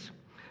 lessons.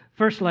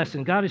 First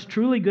lesson, God is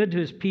truly good to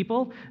his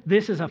people.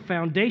 This is a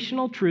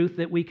foundational truth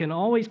that we can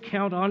always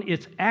count on.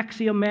 It's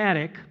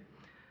axiomatic,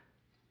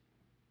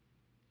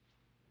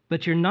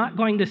 but you're not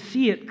going to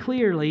see it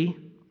clearly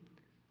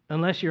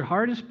unless your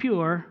heart is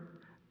pure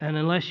and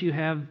unless you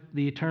have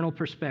the eternal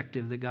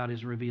perspective that God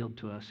has revealed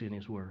to us in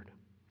his word.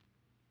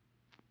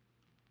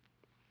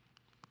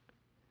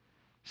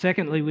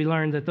 Secondly, we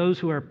learn that those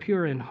who are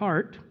pure in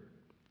heart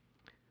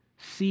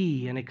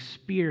see and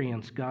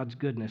experience God's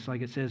goodness.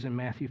 Like it says in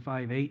Matthew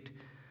 5:8,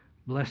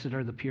 "Blessed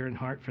are the pure in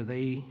heart, for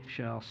they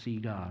shall see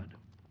God."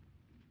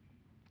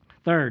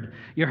 Third,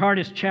 your heart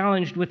is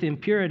challenged with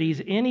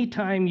impurities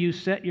anytime you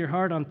set your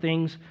heart on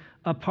things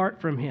apart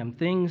from him,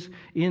 things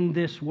in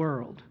this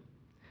world.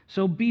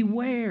 So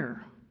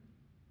beware.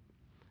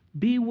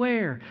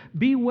 Beware.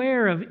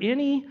 Beware of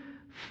any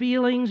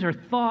feelings or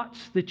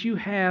thoughts that you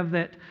have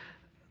that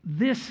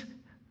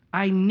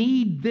I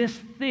need this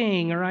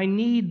thing, or I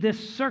need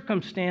this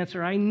circumstance,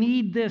 or I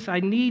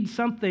need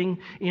something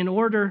in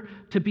order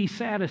to be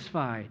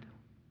satisfied.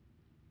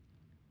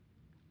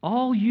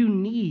 All you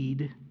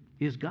need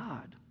is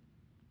God.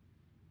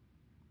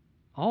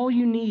 All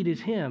you need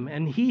is him,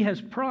 and he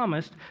has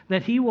promised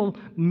that he will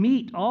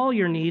meet all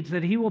your needs,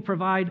 that he will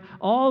provide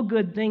all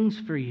good things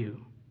for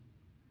you.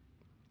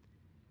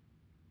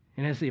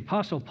 And as the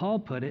Apostle Paul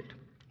put it,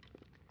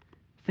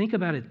 think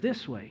about it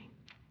this way.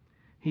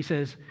 He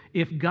says,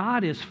 if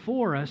God is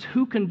for us,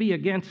 who can be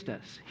against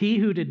us? He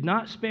who did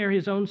not spare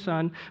his own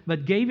son,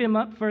 but gave him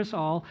up for us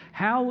all,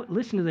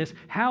 listen to this,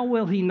 how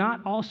will he not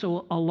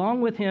also,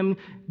 along with him,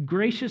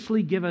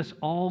 graciously give us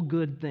all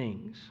good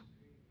things?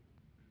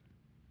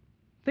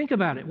 Think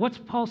about it. What's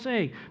Paul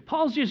saying?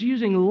 Paul's just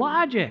using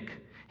logic.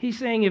 He's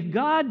saying if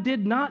God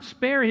did not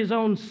spare his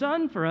own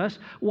son for us,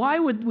 why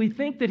would we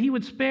think that he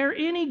would spare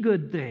any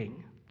good thing?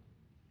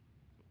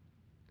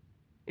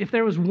 If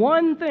there was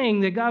one thing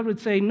that God would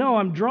say, no,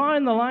 I'm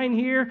drawing the line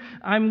here,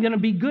 I'm going to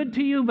be good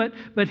to you, but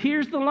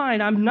here's the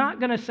line, I'm not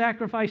going to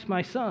sacrifice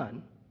my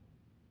son.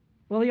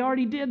 Well, he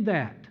already did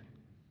that.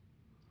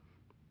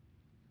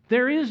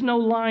 There is no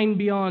line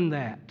beyond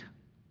that.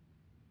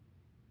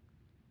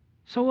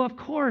 So, of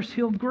course,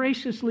 he'll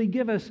graciously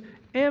give us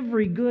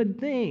every good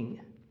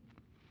thing.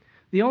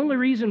 The only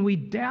reason we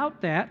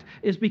doubt that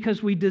is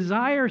because we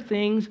desire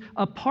things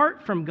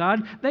apart from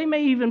God. They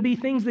may even be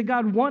things that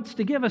God wants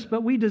to give us,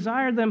 but we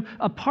desire them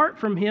apart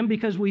from him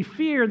because we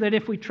fear that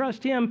if we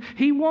trust him,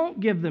 he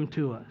won't give them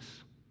to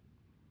us.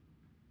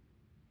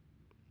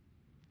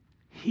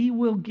 He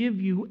will give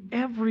you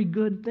every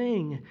good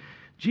thing.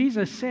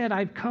 Jesus said,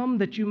 I've come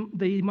that you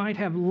might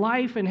have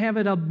life and have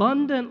it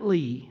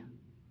abundantly.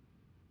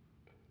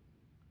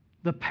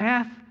 The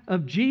path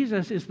of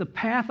Jesus is the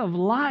path of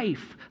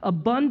life,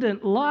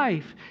 abundant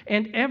life.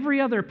 And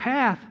every other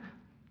path,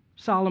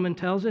 Solomon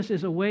tells us,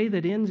 is a way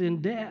that ends in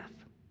death.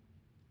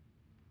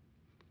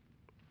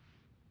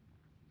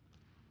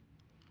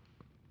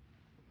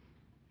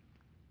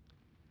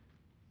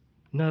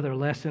 Another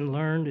lesson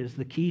learned is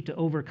the key to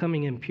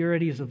overcoming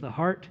impurities of the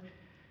heart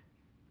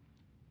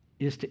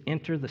is to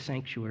enter the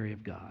sanctuary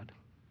of God.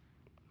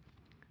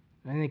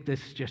 I think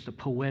this is just a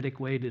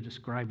poetic way to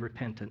describe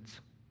repentance.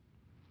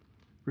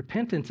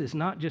 Repentance is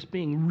not just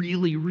being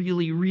really,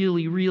 really,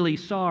 really, really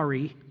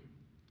sorry.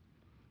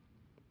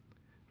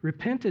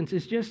 Repentance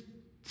is just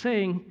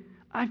saying,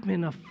 I've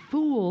been a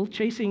fool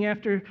chasing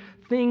after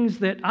things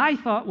that I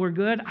thought were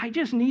good. I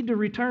just need to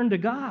return to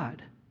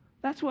God.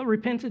 That's what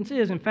repentance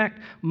is. In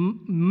fact,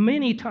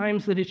 many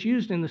times that it's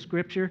used in the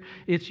Scripture,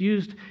 it's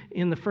used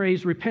in the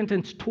phrase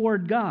repentance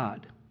toward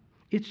God.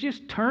 It's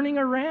just turning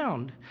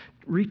around,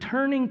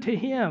 returning to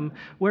Him,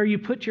 where you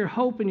put your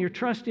hope and your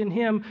trust in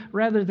Him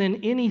rather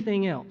than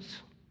anything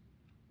else.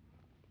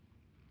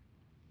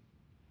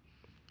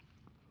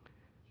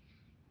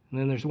 And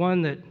then there's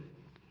one that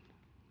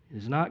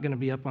is not going to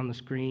be up on the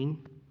screen.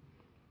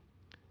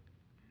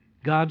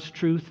 God's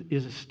truth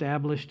is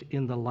established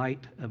in the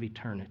light of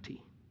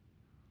eternity.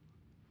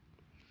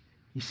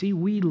 You see,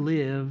 we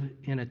live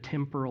in a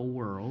temporal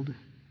world,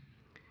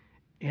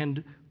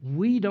 and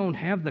we don't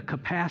have the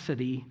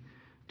capacity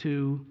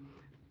to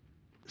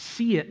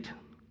see it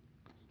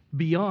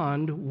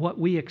beyond what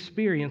we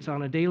experience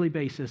on a daily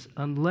basis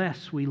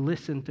unless we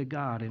listen to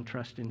God and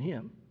trust in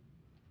Him.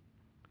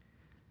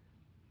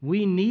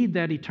 We need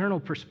that eternal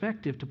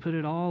perspective to put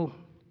it all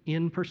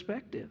in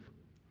perspective.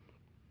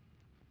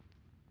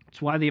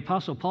 It's why the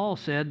Apostle Paul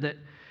said that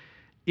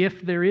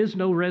if there is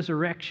no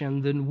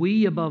resurrection, then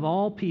we above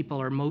all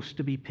people are most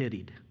to be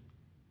pitied.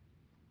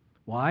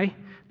 Why?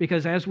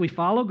 Because as we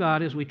follow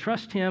God, as we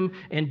trust Him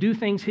and do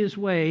things His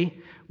way,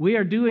 we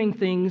are doing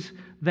things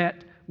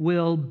that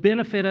will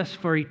benefit us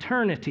for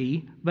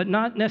eternity, but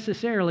not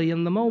necessarily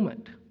in the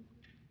moment.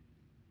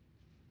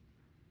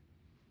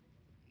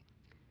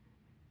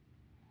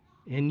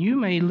 And you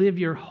may live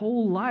your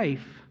whole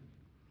life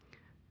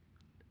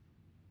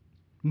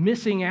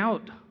missing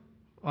out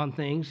on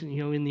things.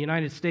 You know, in the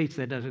United States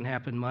that doesn't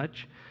happen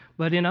much,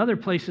 but in other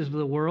places of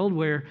the world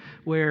where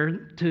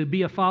to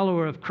be a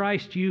follower of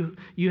Christ, you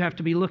have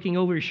to be looking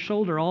over your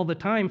shoulder all the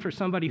time for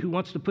somebody who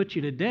wants to put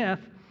you to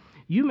death.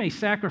 You may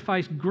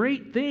sacrifice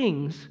great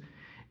things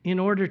in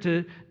order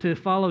to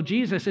follow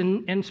Jesus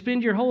and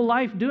spend your whole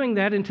life doing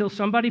that until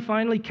somebody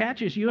finally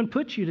catches you and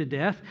puts you to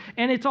death,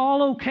 and it's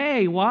all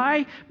okay.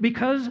 Why?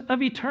 Because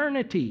of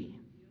eternity.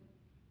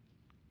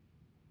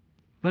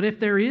 But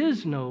if there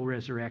is no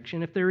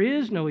resurrection, if there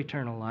is no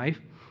eternal life,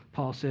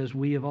 Paul says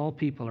we of all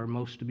people are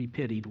most to be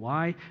pitied.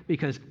 Why?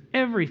 Because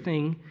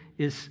everything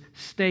is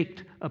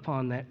staked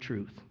upon that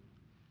truth.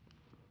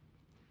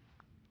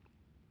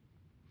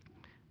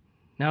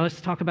 Now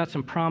let's talk about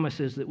some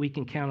promises that we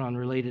can count on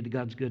related to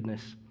God's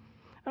goodness.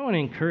 I want to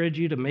encourage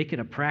you to make it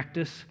a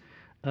practice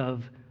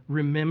of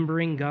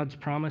remembering God's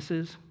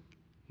promises,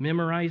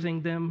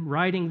 memorizing them,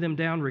 writing them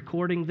down,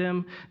 recording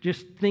them,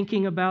 just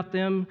thinking about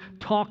them,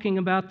 talking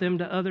about them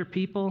to other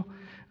people,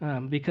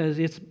 because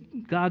it's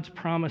God's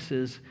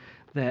promises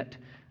that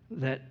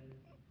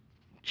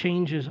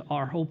changes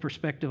our whole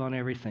perspective on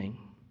everything.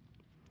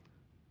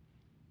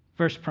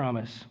 First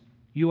promise,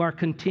 you are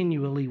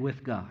continually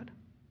with God.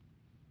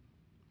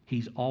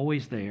 He's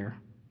always there.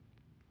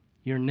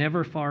 You're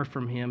never far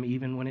from Him,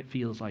 even when it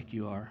feels like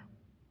you are.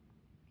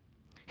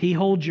 He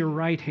holds your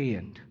right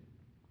hand.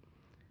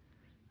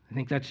 I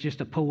think that's just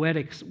a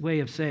poetic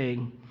way of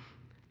saying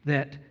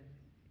that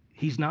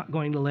He's not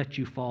going to let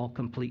you fall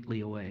completely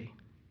away.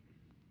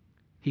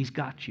 He's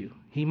got you.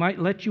 He might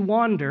let you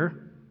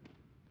wander,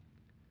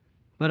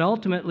 but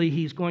ultimately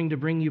He's going to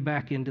bring you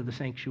back into the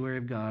sanctuary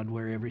of God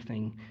where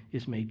everything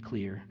is made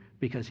clear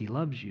because He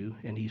loves you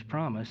and He's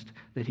promised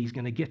that He's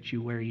going to get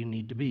you where you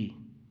need to be.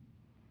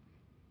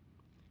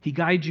 He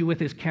guides you with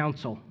His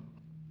counsel.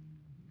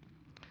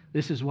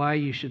 This is why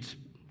you should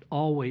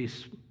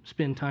always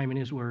spend time in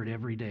His Word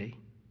every day.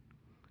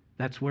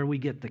 That's where we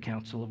get the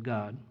counsel of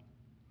God.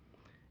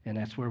 And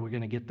that's where we're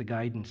going to get the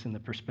guidance and the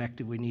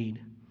perspective we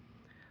need.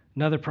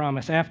 Another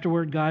promise,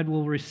 afterward God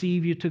will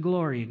receive you to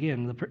glory.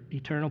 Again, the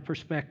eternal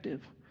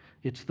perspective.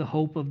 It's the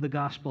hope of the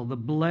gospel, the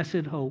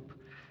blessed hope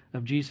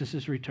of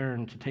Jesus'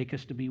 return to take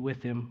us to be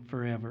with Him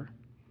forever.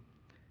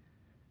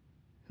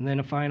 And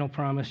then a final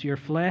promise, your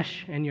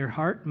flesh and your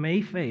heart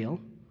may fail,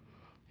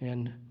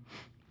 and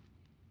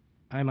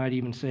I might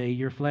even say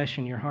your flesh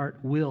and your heart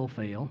will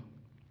fail,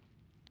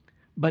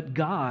 but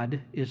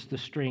God is the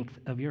strength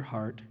of your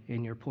heart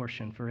and your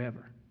portion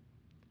forever.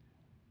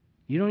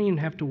 You don't even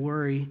have to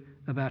worry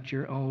about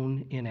your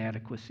own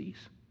inadequacies.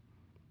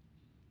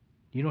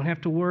 You don't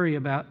have to worry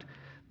about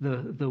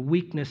the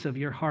weakness of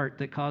your heart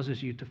that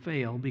causes you to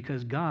fail,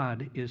 because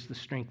God is the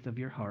strength of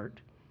your heart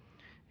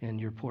and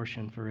your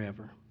portion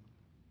forever.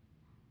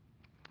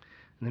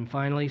 And then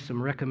finally, some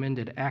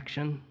recommended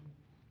action.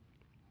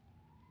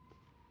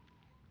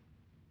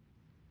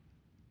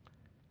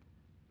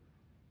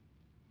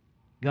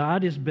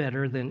 God is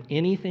better than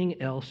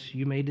anything else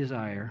you may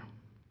desire.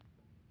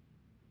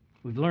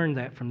 We've learned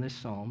that from this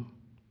psalm.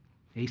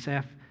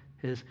 Asaph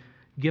has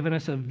given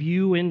us a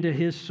view into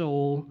his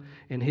soul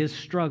and his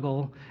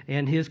struggle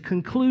and his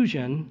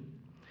conclusion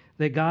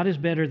that God is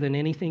better than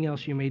anything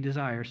else you may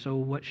desire. So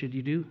what should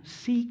you do?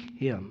 Seek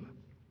Him.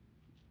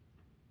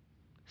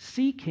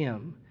 Seek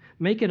Him.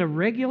 Make it a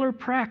regular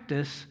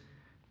practice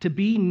to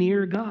be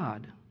near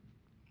God.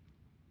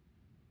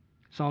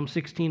 Psalm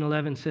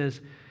 16:11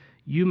 says,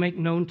 "You make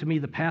known to me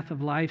the path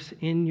of life.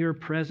 In your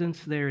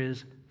presence there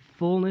is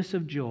fullness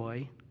of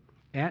joy.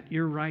 At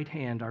your right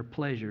hand are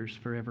pleasures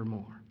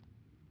forevermore.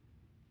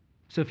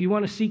 So if you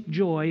want to seek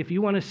joy, if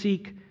you want to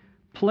seek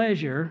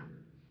pleasure,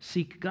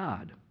 seek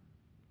God,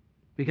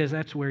 because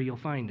that's where you'll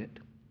find it.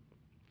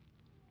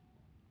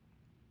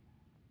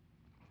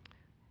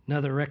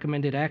 Another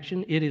recommended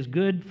action, it is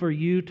good for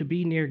you to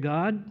be near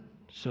God,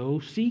 so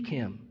seek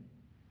Him.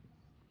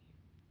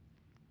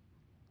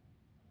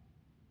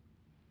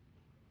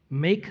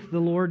 Make the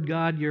Lord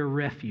God your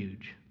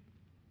refuge.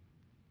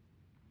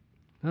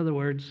 In other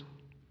words,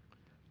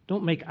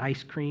 don't make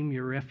ice cream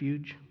your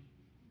refuge,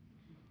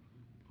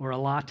 or a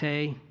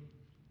latte,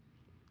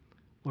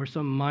 or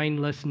some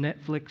mindless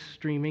Netflix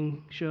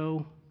streaming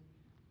show.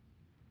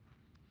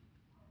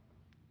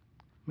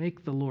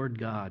 Make the Lord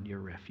God your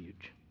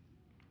refuge.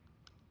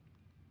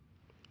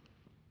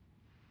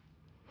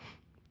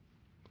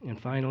 And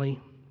finally,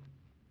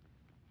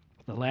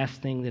 the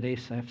last thing that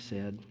Asaph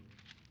said,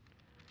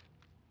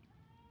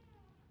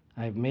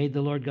 I have made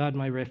the Lord God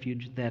my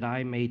refuge that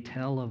I may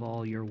tell of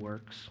all your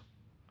works.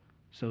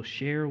 So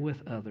share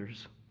with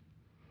others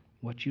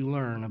what you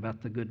learn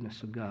about the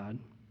goodness of God.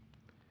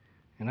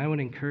 And I would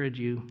encourage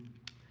you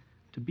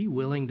to be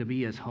willing to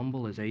be as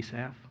humble as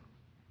Asaph.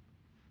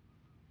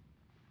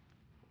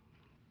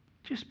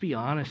 Just be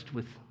honest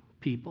with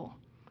people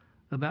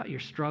about your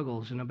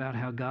struggles and about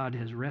how God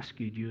has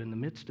rescued you in the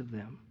midst of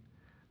them.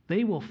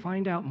 They will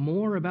find out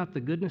more about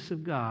the goodness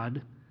of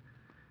God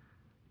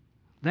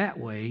that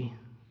way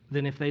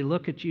than if they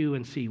look at you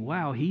and see,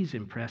 wow, he's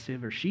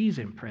impressive or she's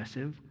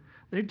impressive.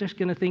 They're just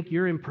going to think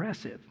you're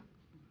impressive.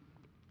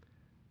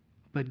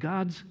 But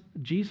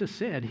Jesus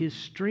said his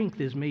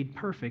strength is made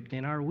perfect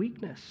in our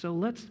weakness. So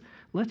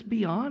let's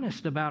be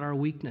honest about our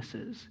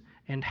weaknesses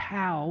and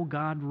how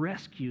God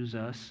rescues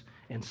us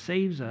and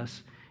saves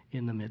us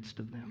in the midst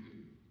of them.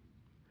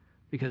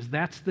 Because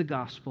that's the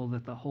gospel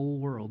that the whole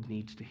world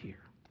needs to hear.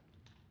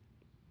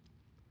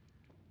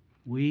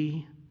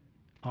 We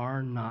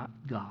are not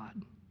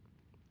God.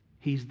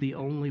 He's the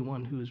only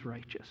one who is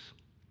righteous.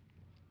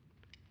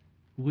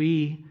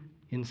 We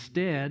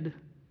instead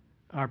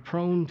are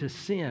prone to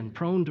sin,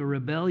 prone to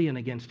rebellion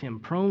against Him,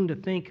 prone to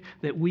think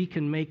that we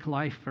can make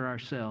life for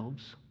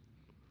ourselves.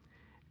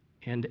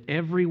 And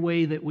every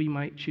way that we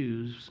might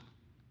choose,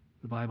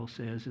 the Bible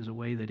says, is a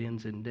way that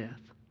ends in death.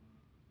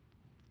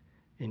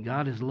 And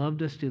God has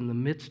loved us in the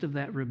midst of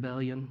that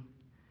rebellion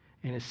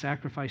and has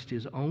sacrificed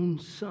His own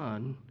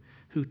Son,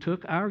 who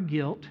took our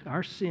guilt,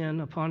 our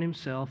sin upon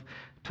Himself,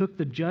 took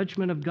the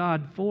judgment of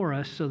God for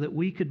us so that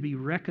we could be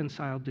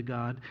reconciled to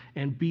God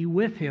and be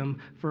with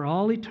Him for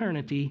all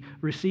eternity,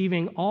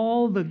 receiving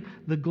all the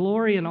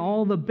glory and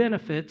all the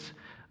benefits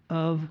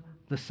of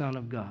the Son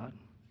of God,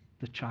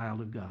 the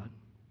child of God.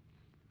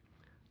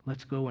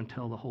 Let's go and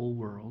tell the whole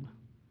world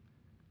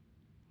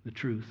the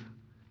truth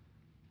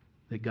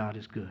that God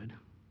is good.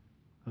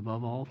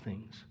 Above all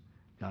things,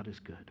 God is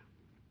good.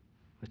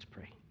 Let's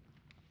pray.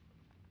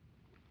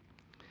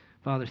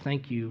 Father,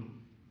 thank you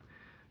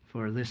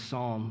for this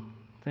psalm.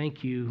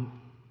 Thank you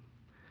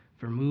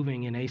for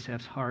moving in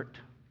Asaph's heart,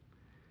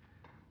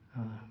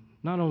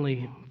 not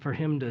only for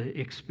him to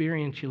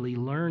experientially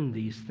learn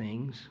these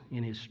things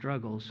in his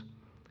struggles,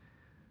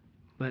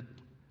 but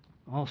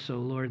also,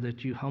 Lord,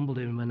 that you humbled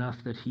him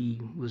enough that he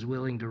was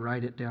willing to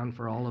write it down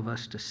for all of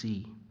us to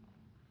see.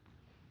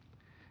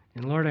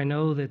 And Lord, I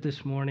know that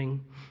this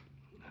morning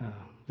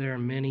there are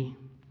many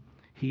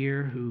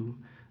here who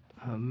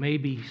may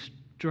be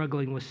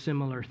struggling with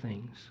similar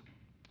things.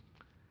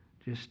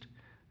 Just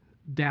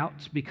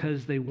doubts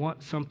because they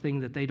want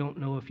something that they don't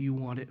know if you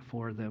want it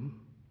for them.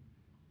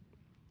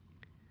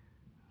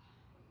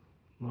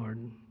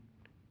 Lord,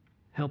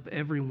 help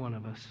every one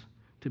of us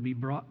to be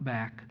brought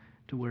back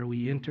to where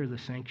we enter the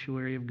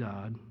sanctuary of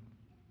God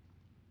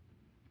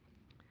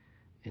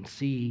and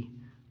see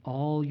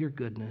all your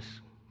goodness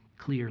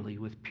clearly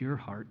with pure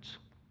hearts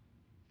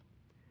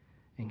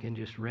and can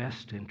just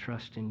rest and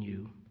trust in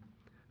you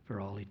for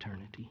all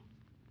eternity.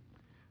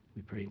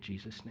 We pray in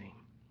Jesus' name.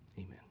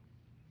 Amen.